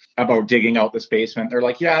to, about digging out this basement. They're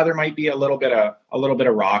like, yeah, there might be a little bit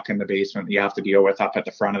of rock in the basement that you have to deal with up at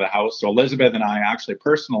the front of the house. So Elizabeth and I actually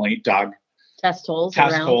personally dug test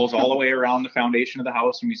holes all the way around the foundation of the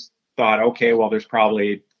house. And we thought, okay, well, there's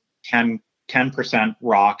probably 10%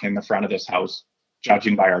 rock in the front of this house,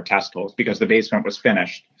 judging by our test holes, because the basement was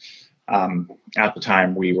finished. At the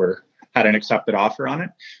time we had an accepted offer on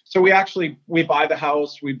it. So we buy the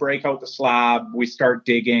house, we break out the slab, we start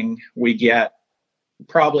digging, we get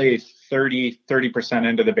probably 30%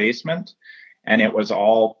 into the basement, and it was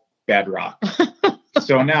all bedrock.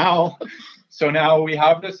 So now we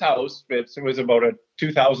have this house. It was about a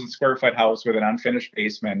 2,000 square foot house with an unfinished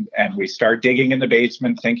basement. And we start digging in the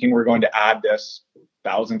basement thinking we're going to add this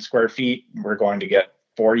 1,000 square feet. We're going to get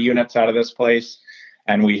 4 units out of this place.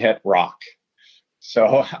 And we hit rock.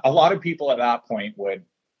 So a lot of people at that point would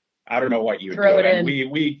I don't know what you Throw do. it And in.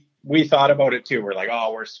 we thought about it too. We're like,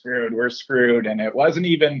 oh, we're screwed. And it wasn't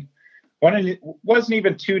even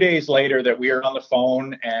 2 days later that we were on the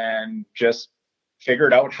phone and just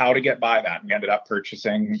figured out how to get by that. We ended up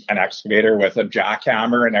purchasing an excavator with a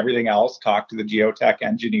jackhammer and everything else, talked to the geotech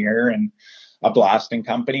engineer and a blasting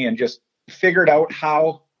company, and just figured out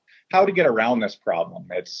how to get around this problem.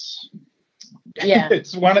 It's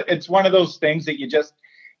one of those things that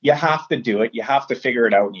you have to do it. You have to figure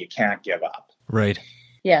it out, and you can't give up. Right.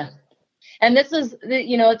 Yeah. And this is,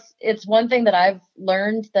 it's one thing that I've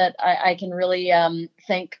learned that I can really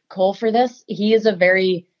thank Cole for this. He's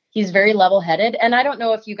very level-headed. And I don't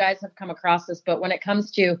know if you guys have come across this, but when it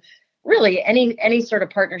comes to really any sort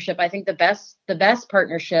of partnership, I think the best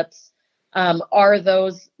partnerships are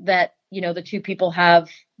those that, the two people have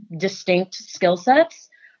distinct skill sets.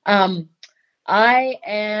 I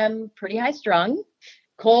am pretty high strung.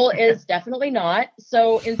 Cole is definitely not.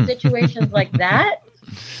 So in situations like that,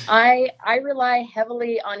 I rely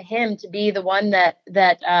heavily on him to be the one that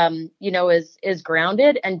is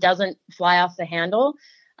grounded and doesn't fly off the handle.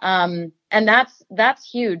 And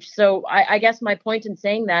that's huge. So I guess my point in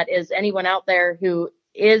saying that is anyone out there who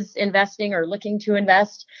is investing or looking to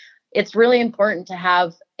invest, it's really important to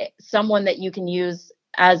have someone that you can use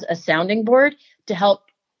as a sounding board to help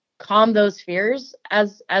calm those fears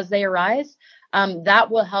as they arise. That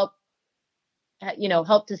will help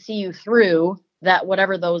to see you through that,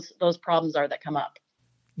 whatever those problems are that come up.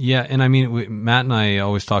 Yeah, and I mean, Matt and I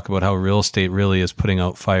always talk about how real estate really is putting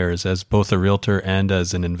out fires as both a realtor and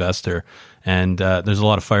as an investor, and there's a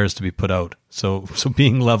lot of fires to be put out. So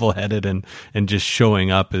being level-headed and just showing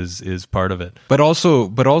up is part of it. But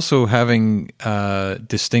also having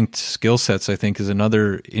distinct skill sets, I think, is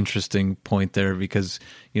another interesting point there, because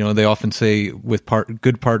they often say with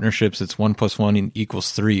good partnerships, it's 1 + 1 =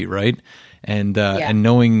 3, right? And and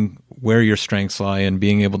knowing where your strengths lie and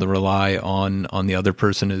being able to rely on the other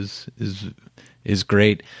person is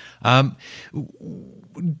great.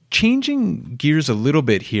 Changing gears a little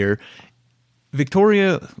bit here,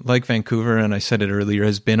 Victoria, like Vancouver, and I said it earlier,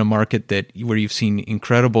 has been a market where you've seen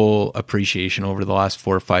incredible appreciation over the last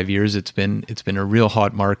 4 or 5 years. It's been a real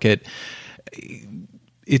hot market.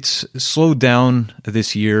 It's slowed down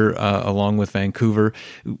this year, along with Vancouver.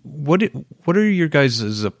 What are your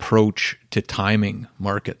guys' approach to timing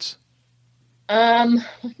markets?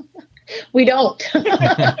 We don't.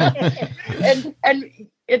 and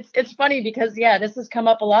it's funny because this has come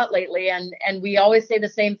up a lot lately, and we always say the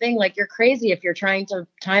same thing, like, you're crazy if you're trying to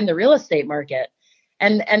time the real estate market.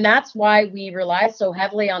 And that's why we rely so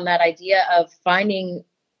heavily on that idea of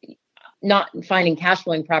not finding cash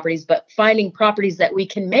flowing properties, but finding properties that we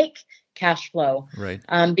can make cash flow. Right.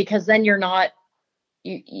 Because then you're not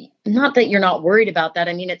that you're not worried about that.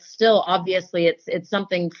 I mean, it's still, obviously it's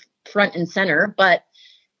something front and center, but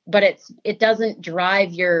it doesn't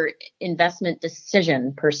drive your investment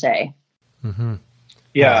decision per se. Mm-hmm.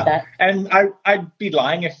 Yeah. And I'd be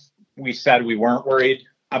lying if we said we weren't worried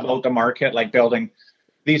about the market, like building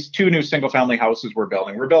these 2 new single family houses we're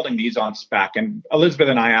building these on spec. And Elizabeth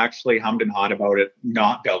and I actually hummed and hawed about it,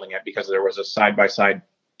 not building it, because there was a side-by-side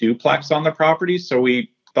duplex on the property. So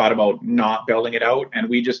we thought about not building it out, and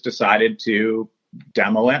we just decided to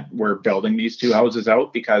demo it. We're building these 2 houses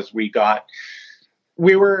out because you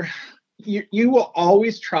will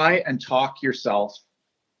always try and talk yourself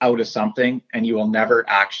out of something, and you will never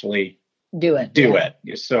actually do it.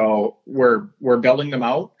 So we're building them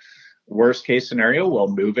out. Worst case scenario, we'll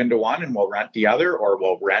move into one and we'll rent the other, or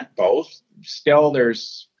we'll rent both. Still,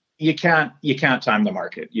 you can't time the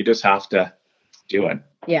market. You just have to do it.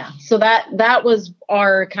 Yeah. So that was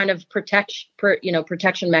our kind of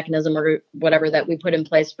protection mechanism, or whatever, that we put in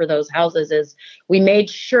place for those houses. Is we made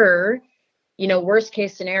sure, worst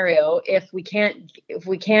case scenario, if we can't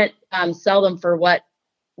sell them for what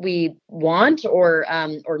we want or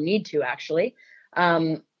need to actually,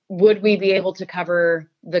 would we be able to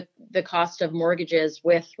cover the cost of mortgages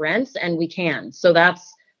with rents? And we can. So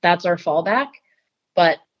that's our fallback.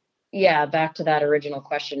 But yeah, back to that original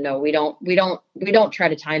question. No, we don't try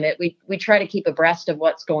to time it. We try to keep abreast of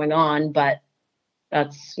what's going on, but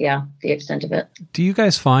that's the extent of it. Do you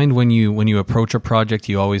guys find when you approach a project,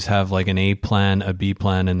 you always have like an A plan, a B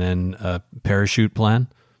plan, and then a parachute plan?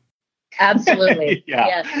 Absolutely.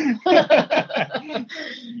 Yeah.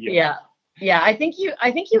 Yes. Yeah. I think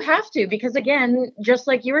you have to, because again, just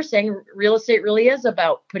like you were saying, real estate really is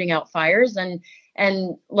about putting out fires,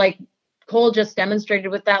 and like Cole just demonstrated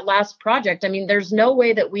with that last project. I mean, there's no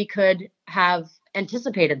way that we could have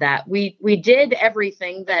anticipated that. We did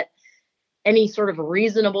everything that any sort of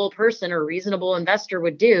reasonable person or reasonable investor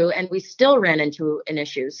would do, and we still ran into an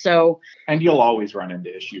issue. So, and you'll always run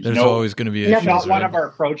into issues. There's always going to be issues. Not one of our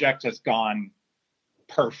projects has gone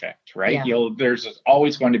perfect, right? Yeah. There's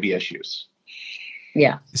always going to be issues.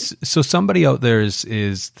 Yeah. So somebody out there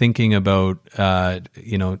is thinking about,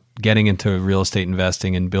 getting into real estate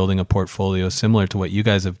investing and building a portfolio similar to what you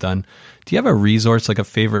guys have done. Do you have a resource, like a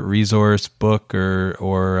favorite resource, book or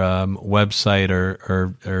website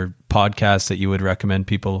or podcast that you would recommend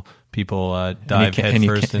people dive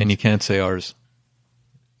headfirst in? And you can't say ours.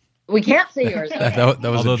 We can't say yours.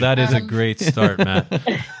 Although that is a great start, Matt.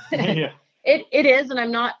 Yeah. It is, and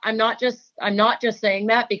I'm not just saying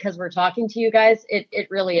that because we're talking to you guys. It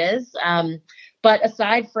really is. But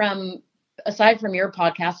aside from your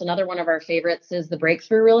podcast, another one of our favorites is the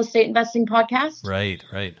Breakthrough Real Estate Investing podcast. Right.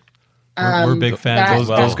 We're big fans.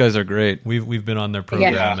 Those guys are great. We've been on their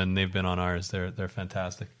program and they've been on ours. They're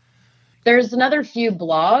fantastic. There's another few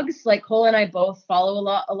blogs. Like Cole and I both follow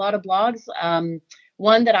a lot of blogs.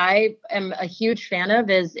 One that I am a huge fan of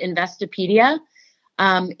is Investopedia.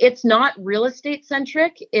 It's not real estate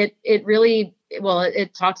centric. It really,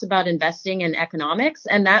 it talks about investing and economics,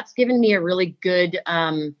 and that's given me a really good,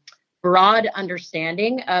 broad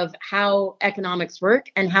understanding of how economics work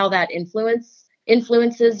and how that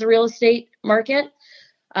influences the real estate market.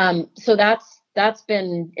 So that's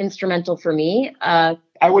been instrumental for me. I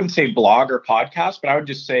wouldn't say blog or podcast, but I would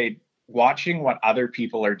just say watching what other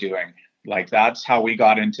people are doing. Like that's how we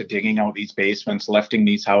got into digging out these basements, lifting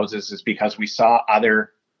these houses, is because we saw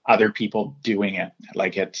other people doing it.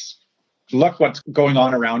 Like look what's going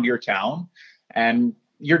on around your town, and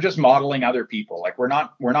you're just modeling other people. Like we're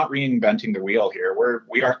not reinventing the wheel here.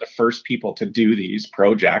 We aren't the first people to do these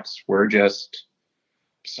projects. We're just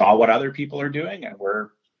saw what other people are doing, and we're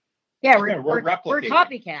replicating. We're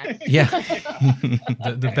copycats. Yeah.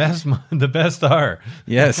 the best are.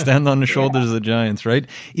 Yeah, stand on the shoulders of the giants, right?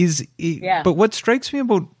 But what strikes me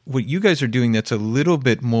about what you guys are doing that's a little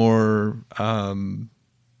bit more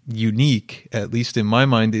unique, at least in my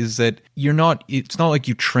mind, is that it's not like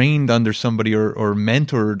you trained under somebody or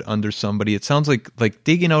mentored under somebody. It sounds like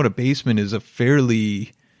digging out a basement is a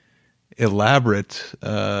fairly elaborate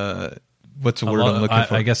what's the word I'm looking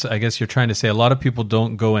for? I guess you're trying to say a lot of people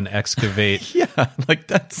don't go and excavate like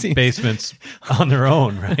that seems... basements on their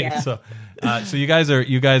own, right? Yeah. So you guys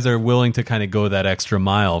are willing to kind of go that extra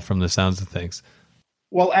mile from the sounds of things.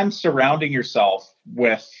 Well, and surrounding yourself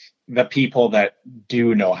with the people that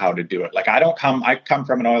do know how to do it. Like I come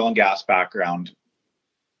from an oil and gas background.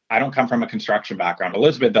 I don't come from a construction background.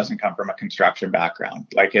 Elizabeth doesn't come from a construction background.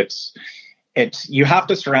 Like it's you have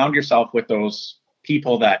to surround yourself with those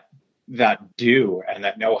people that do and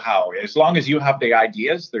that know how. As long as you have the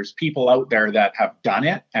ideas, there's people out there that have done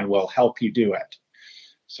it and will help you do it.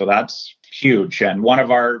 So that's huge. And one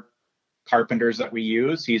of our carpenters that we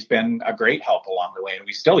use, he's been a great help along the way, and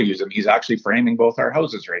we still use him. He's actually framing both our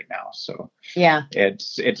houses right now. So yeah,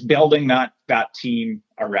 it's building that team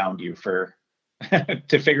around you for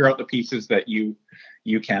to figure out the pieces that you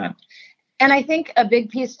can. And I think a big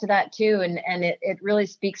piece to that too, and it really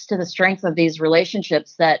speaks to the strength of these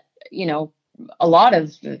relationships that, a lot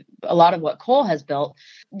of what Cole has built.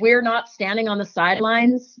 We're not standing on the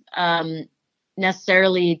sidelines,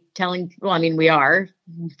 necessarily we are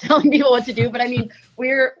telling people what to do, but I mean,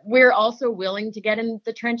 we're also willing to get in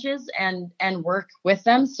the trenches and work with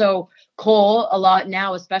them. So Cole, a lot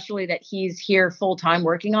now, especially that he's here full time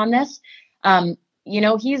working on this,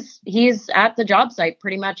 he's at the job site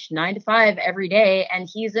pretty much 9 to 5 every day, and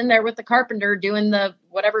he's in there with the carpenter doing the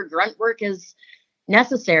whatever grunt work is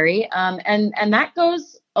necessary. And that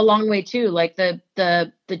goes a long way too. Like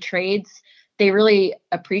the trades, they really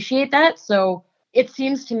appreciate that. So it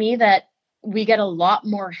seems to me that we get a lot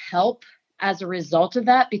more help as a result of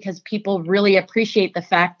that, because people really appreciate the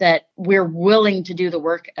fact that we're willing to do the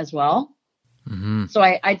work as well. Mm-hmm. So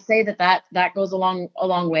I'd say that goes a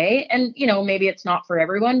long way. And, maybe it's not for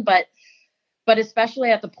everyone, but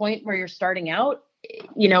especially at the point where you're starting out,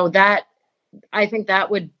 that I think that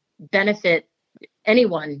would benefit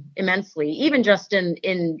anyone immensely, even just in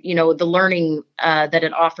the learning that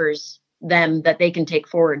it offers them that they can take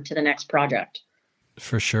forward to the next project.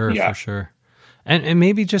 For sure. For sure. And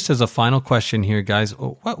maybe just as a final question here, guys,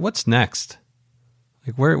 what's next?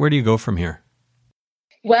 Like where do you go from here?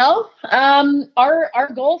 Well,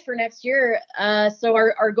 our goal for next year, so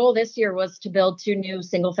our goal this year was to build 2 new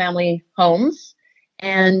single family homes.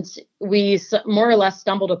 And we more or less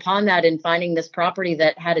stumbled upon that in finding this property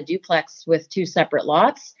that had a duplex with 2 separate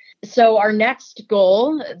lots. So our next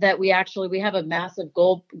goal that we have a massive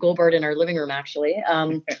goal board in our living room, actually.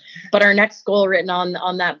 But our next goal written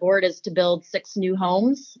on that board is to build 6 new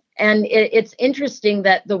homes. And it's interesting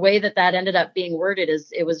that the way that ended up being worded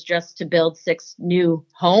is it was just to build 6 new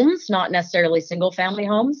homes, not necessarily single family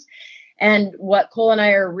homes. And what Cole and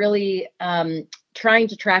I are really trying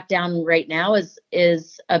to track down right now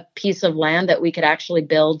is a piece of land that we could actually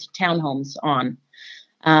build townhomes on.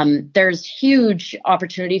 There's huge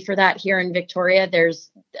opportunity for that here in Victoria.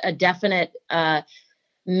 There's a definite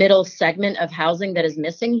middle segment of housing that is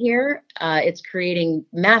missing here. It's creating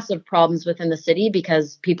massive problems within the city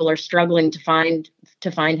because people are struggling to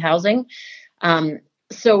find housing.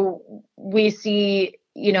 So we see,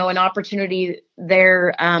 an opportunity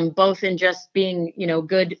there, both in just being,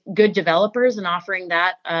 good developers and offering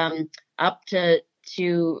that up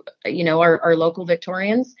to our local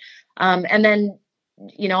Victorians, and then.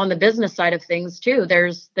 On the business side of things too,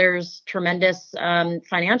 there's tremendous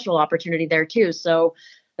financial opportunity there too. So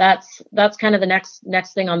that's kind of the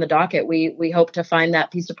next thing on the docket. We hope to find that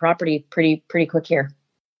piece of property pretty quick here.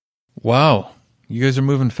 Wow, you guys are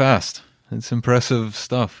moving fast. It's impressive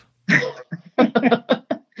stuff.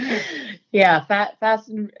 Yeah, fast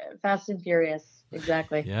and furious.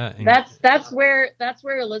 Exactly. Yeah. That's where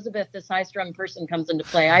Elizabeth, this high-strung person, comes into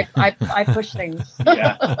play. I push things.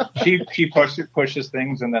 Yeah, she pushes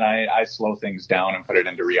things, and then I slow things down and put it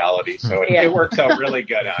into reality. So it works out really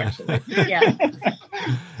good, actually. Yeah.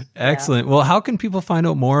 Excellent. Well, how can people find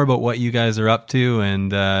out more about what you guys are up to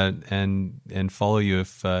and follow you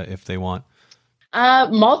if they want?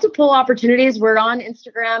 Multiple opportunities. We're on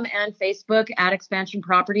Instagram and Facebook at Expansion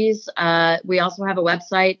Properties. We also have a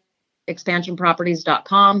website,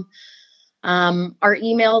 expansionproperties.com. Our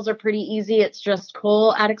emails are pretty easy. It's just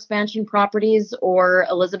Cole at Expansion Properties or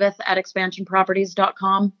Elizabeth at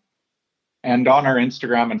expansionproperties.com. And on our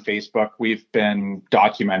Instagram and Facebook, we've been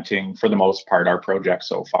documenting, for the most part, our project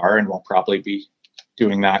so far, and we'll probably be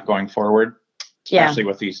doing that going forward, especially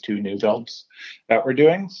with these 2 new builds that we're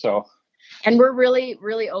doing. And we're really,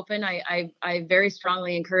 really open. I very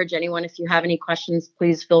strongly encourage anyone, if you have any questions,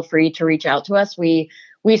 please feel free to reach out to us.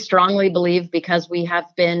 We strongly believe, because we have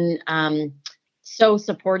been so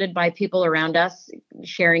supported by people around us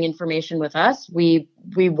sharing information with us, we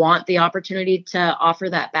want the opportunity to offer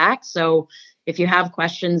that back. So if you have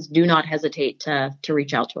questions, do not hesitate to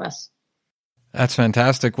reach out to us. That's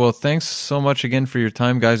fantastic. Well, thanks so much again for your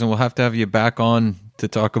time, guys, and we'll have to have you back on to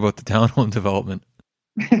talk about the townhome development.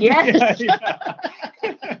 Yes.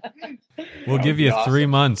 We'll give you awesome. 3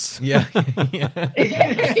 months. Yeah.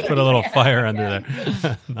 Just put a little fire under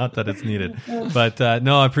there. Not that it's needed. But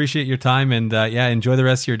no, I appreciate your time, and enjoy the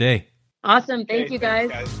rest of your day. Awesome. Thank you,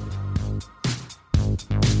 guys.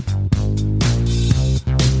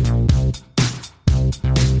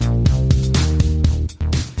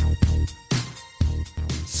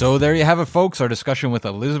 So there you have it, folks. Our discussion with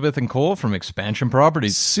Elizabeth and Cole from Expansion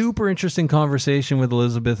Properties. Super interesting conversation with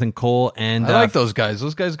Elizabeth and Cole. And I like those guys.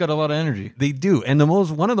 Those guys got a lot of energy. They do. And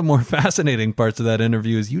one of the more fascinating parts of that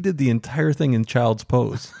interview is you did the entire thing in child's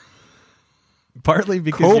pose. Partly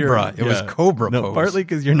because Cobra. It was Cobra pose. Partly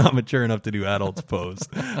because you're not mature enough to do adults pose.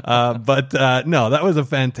 But no, that was a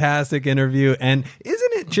fantastic interview. And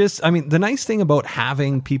isn't it just, the nice thing about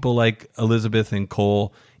having people like Elizabeth and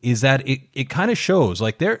Cole is that it kind of shows,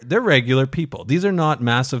 like, they're regular people. These are not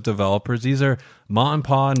massive developers. These are ma and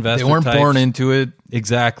pa investment They weren't types. Born into it.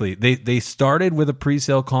 Exactly. They started with a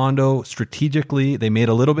pre-sale condo strategically. They made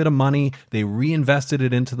a little bit of money. They reinvested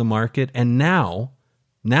it into the market. And now,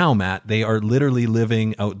 Matt, they are literally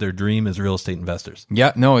living out their dream as real estate investors.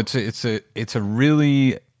 Yeah, no, it's a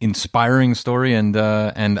really inspiring story, and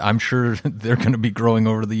I'm sure they're going to be growing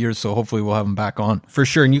over the years, so hopefully we'll have them back on. For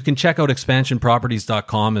sure, and you can check out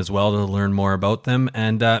expansionproperties.com as well to learn more about them.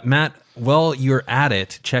 And Matt, while you're at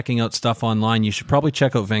it, checking out stuff online, you should probably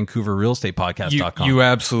check out VancouverRealEstatePodcast.com. You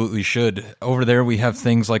absolutely should. Over there, we have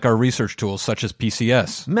things like our research tools, such as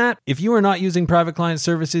PCS. Matt, if you are not using private client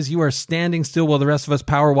services, you are standing still while the rest of us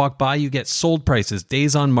power walk by. You get sold prices,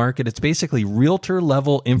 days on market. It's basically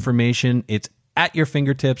realtor-level information. It's at your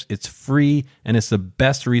fingertips, it's free, and it's the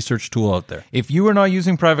best research tool out there. If you are not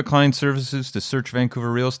using private client services to search Vancouver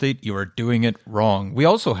real estate, you are doing it wrong. We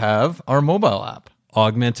also have our mobile app.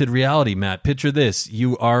 Augmented reality, Matt. Picture this.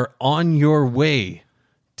 You are on your way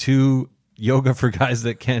to yoga for guys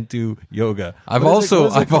that can't do yoga. I've also,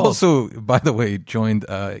 by the way, joined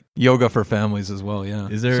yoga for families as well. Yeah,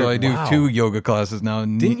 so I do 2 yoga classes now.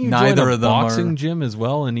 Didn't you neither join a of them boxing gym as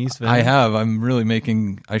well in East Van? I have. I'm really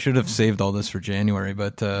I should have saved all this for January,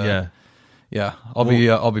 but I'll be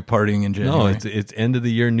partying in January. No, it's end of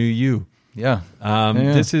the year, new you. Yeah.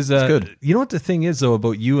 This is good. You know what the thing is though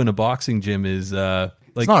about you in a boxing gym is like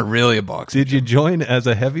it's not really a boxing Did gym. you join as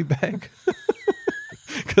a heavy bag?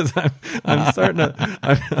 Because I'm starting to.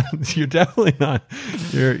 You're definitely not.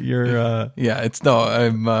 You're. Yeah, it's no.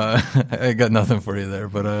 I got nothing for you there,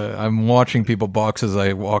 but I'm watching people box as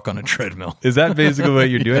I walk on a treadmill. Is that basically what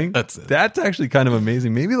you're doing? Yeah, that's it. That's actually kind of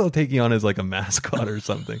amazing. Maybe they'll take you on as like a mascot or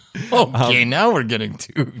something. Okay, now we're getting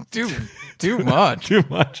too much. Too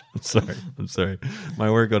much. I'm sorry.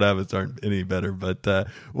 My workout habits aren't any better. But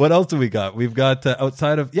what else do we got? We've got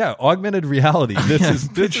outside of augmented reality.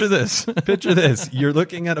 Picture this. You're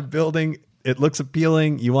looking at a building. It looks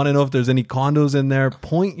appealing. You want to know if there's any condos in there.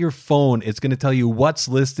 Point your phone. It's going to tell you what's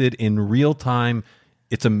listed in real time.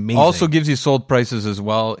 It's amazing. Also gives you sold prices as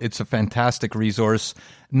well. It's a fantastic resource.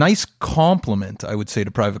 Nice compliment, I would say,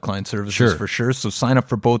 to private client services for sure. So sign up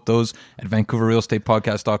for both those at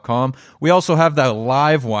VancouverRealEstatePodcast.com. We also have that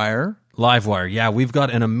Livewire. Yeah. We've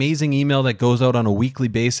got an amazing email that goes out on a weekly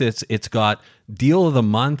basis. It's got deal of the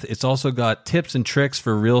month. It's also got tips and tricks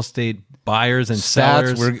for real estate buyers and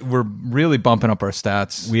sellers. We're really bumping up our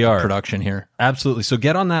stats. We are. Production here. Absolutely. So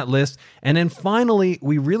get on that list. And then finally,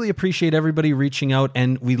 we really appreciate everybody reaching out,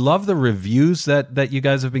 and we love the reviews that you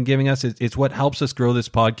guys have been giving us. It's what helps us grow this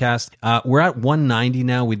podcast. We're at 190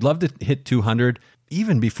 now. We'd love to hit 200.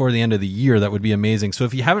 Even before the end of the year, that would be amazing. So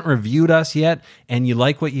if you haven't reviewed us yet and you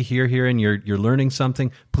like what you hear here and you're learning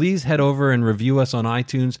something, please head over and review us on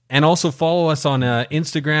iTunes. And also follow us on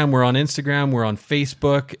Instagram. We're on Instagram. We're on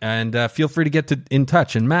Facebook. And feel free to get in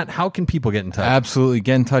touch. And Matt, how can people get in touch? Absolutely.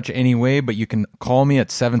 Get in touch anyway, but you can call me at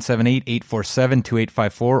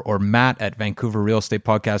 778-847-2854 or Matt at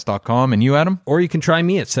VancouverRealEstatePodcast.com. And you, Adam? Or you can try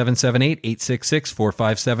me at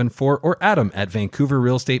 778-866-4574 or Adam at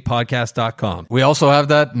VancouverRealEstatePodcast.com. We also have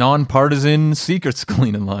that nonpartisan secrets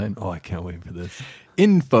cleaning line. Oh, I can't wait for this.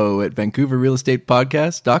 Info at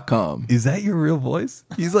VancouverRealEstatePodcast.com. Is that your real voice?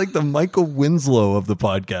 He's like the Michael Winslow of the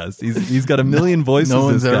podcast. He's got a million voices. No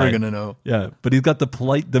one's ever going to know. Yeah, but he's got the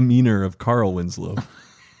polite demeanor of Carl Winslow.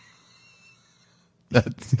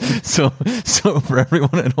 So for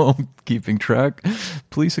everyone at home keeping track,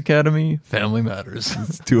 Police Academy, Family Matters.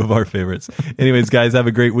 It's two of our favorites. Anyways, guys, have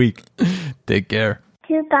a great week. Take care.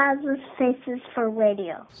 2,000 Faces for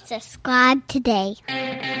Radio. Subscribe today.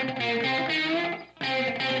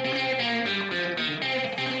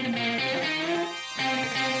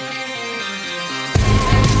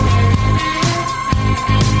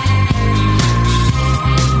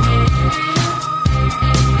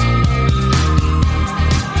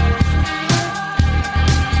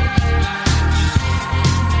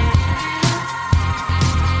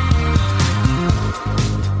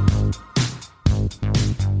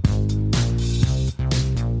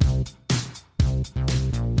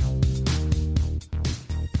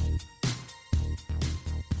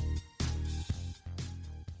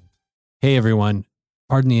 Hey, everyone.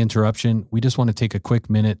 Pardon the interruption. We just want to take a quick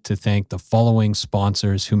minute to thank the following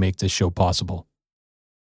sponsors who make this show possible.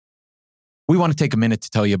 We want to take a minute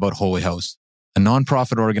to tell you about Holy House, a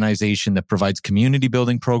nonprofit organization that provides community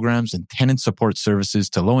building programs and tenant support services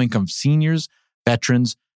to low-income seniors,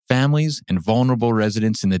 veterans, families, and vulnerable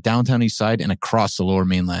residents in the downtown east side and across the lower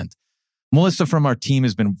mainland. Melissa from our team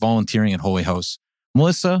has been volunteering at Holy House.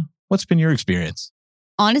 Melissa, what's been your experience?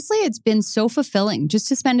 Honestly, it's been so fulfilling just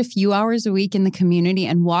to spend a few hours a week in the community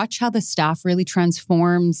and watch how the staff really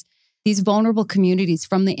transforms these vulnerable communities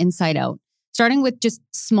from the inside out, starting with just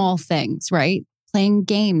small things, right? Playing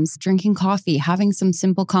games, drinking coffee, having some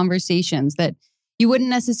simple conversations that you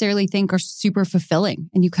wouldn't necessarily think are super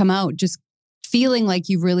fulfilling. And you come out just feeling like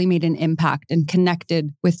you've really made an impact and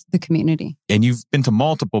connected with the community. And you've been to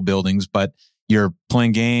multiple buildings, but you're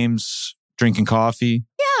playing games, drinking coffee.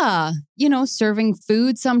 Yeah, serving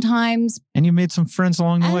food sometimes. And you made some friends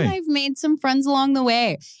along the way. And I've made some friends along the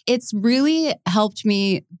way. It's really helped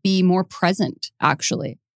me be more present,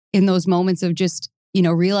 actually, in those moments of just,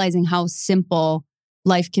 realizing how simple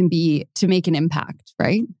life can be to make an impact,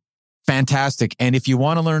 right? Fantastic. And if you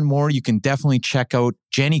want to learn more, you can definitely check out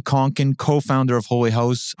Jenny Conkin, co-founder of Holy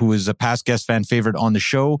House, who is a past guest fan favorite on the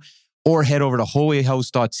show, or head over to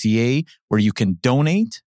holyhouse.ca where you can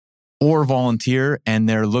donate or volunteer, and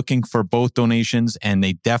they're looking for both donations, and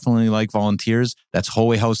they definitely like volunteers. That's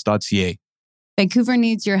holyhouse.ca. Vancouver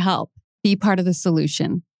needs your help. Be part of the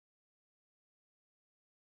solution.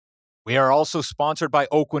 We are also sponsored by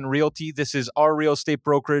Oakwyn Realty. This is our real estate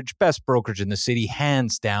brokerage, best brokerage in the city,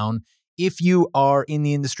 hands down. If you are in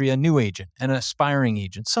the industry, a new agent, an aspiring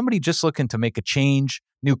agent, somebody just looking to make a change,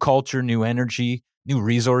 new culture, new energy, new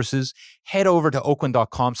resources, head over to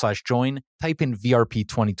oakwin.com/join, type in VRP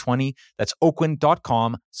 2020. That's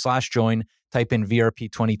oakwin.com/join, type in VRP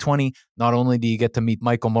 2020. Not only do you get to meet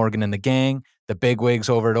Michael Morgan and the gang, the bigwigs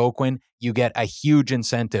over at Oakwin, you get a huge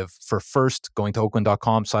incentive for first going to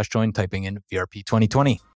oakwin.com/join, typing in VRP 2020.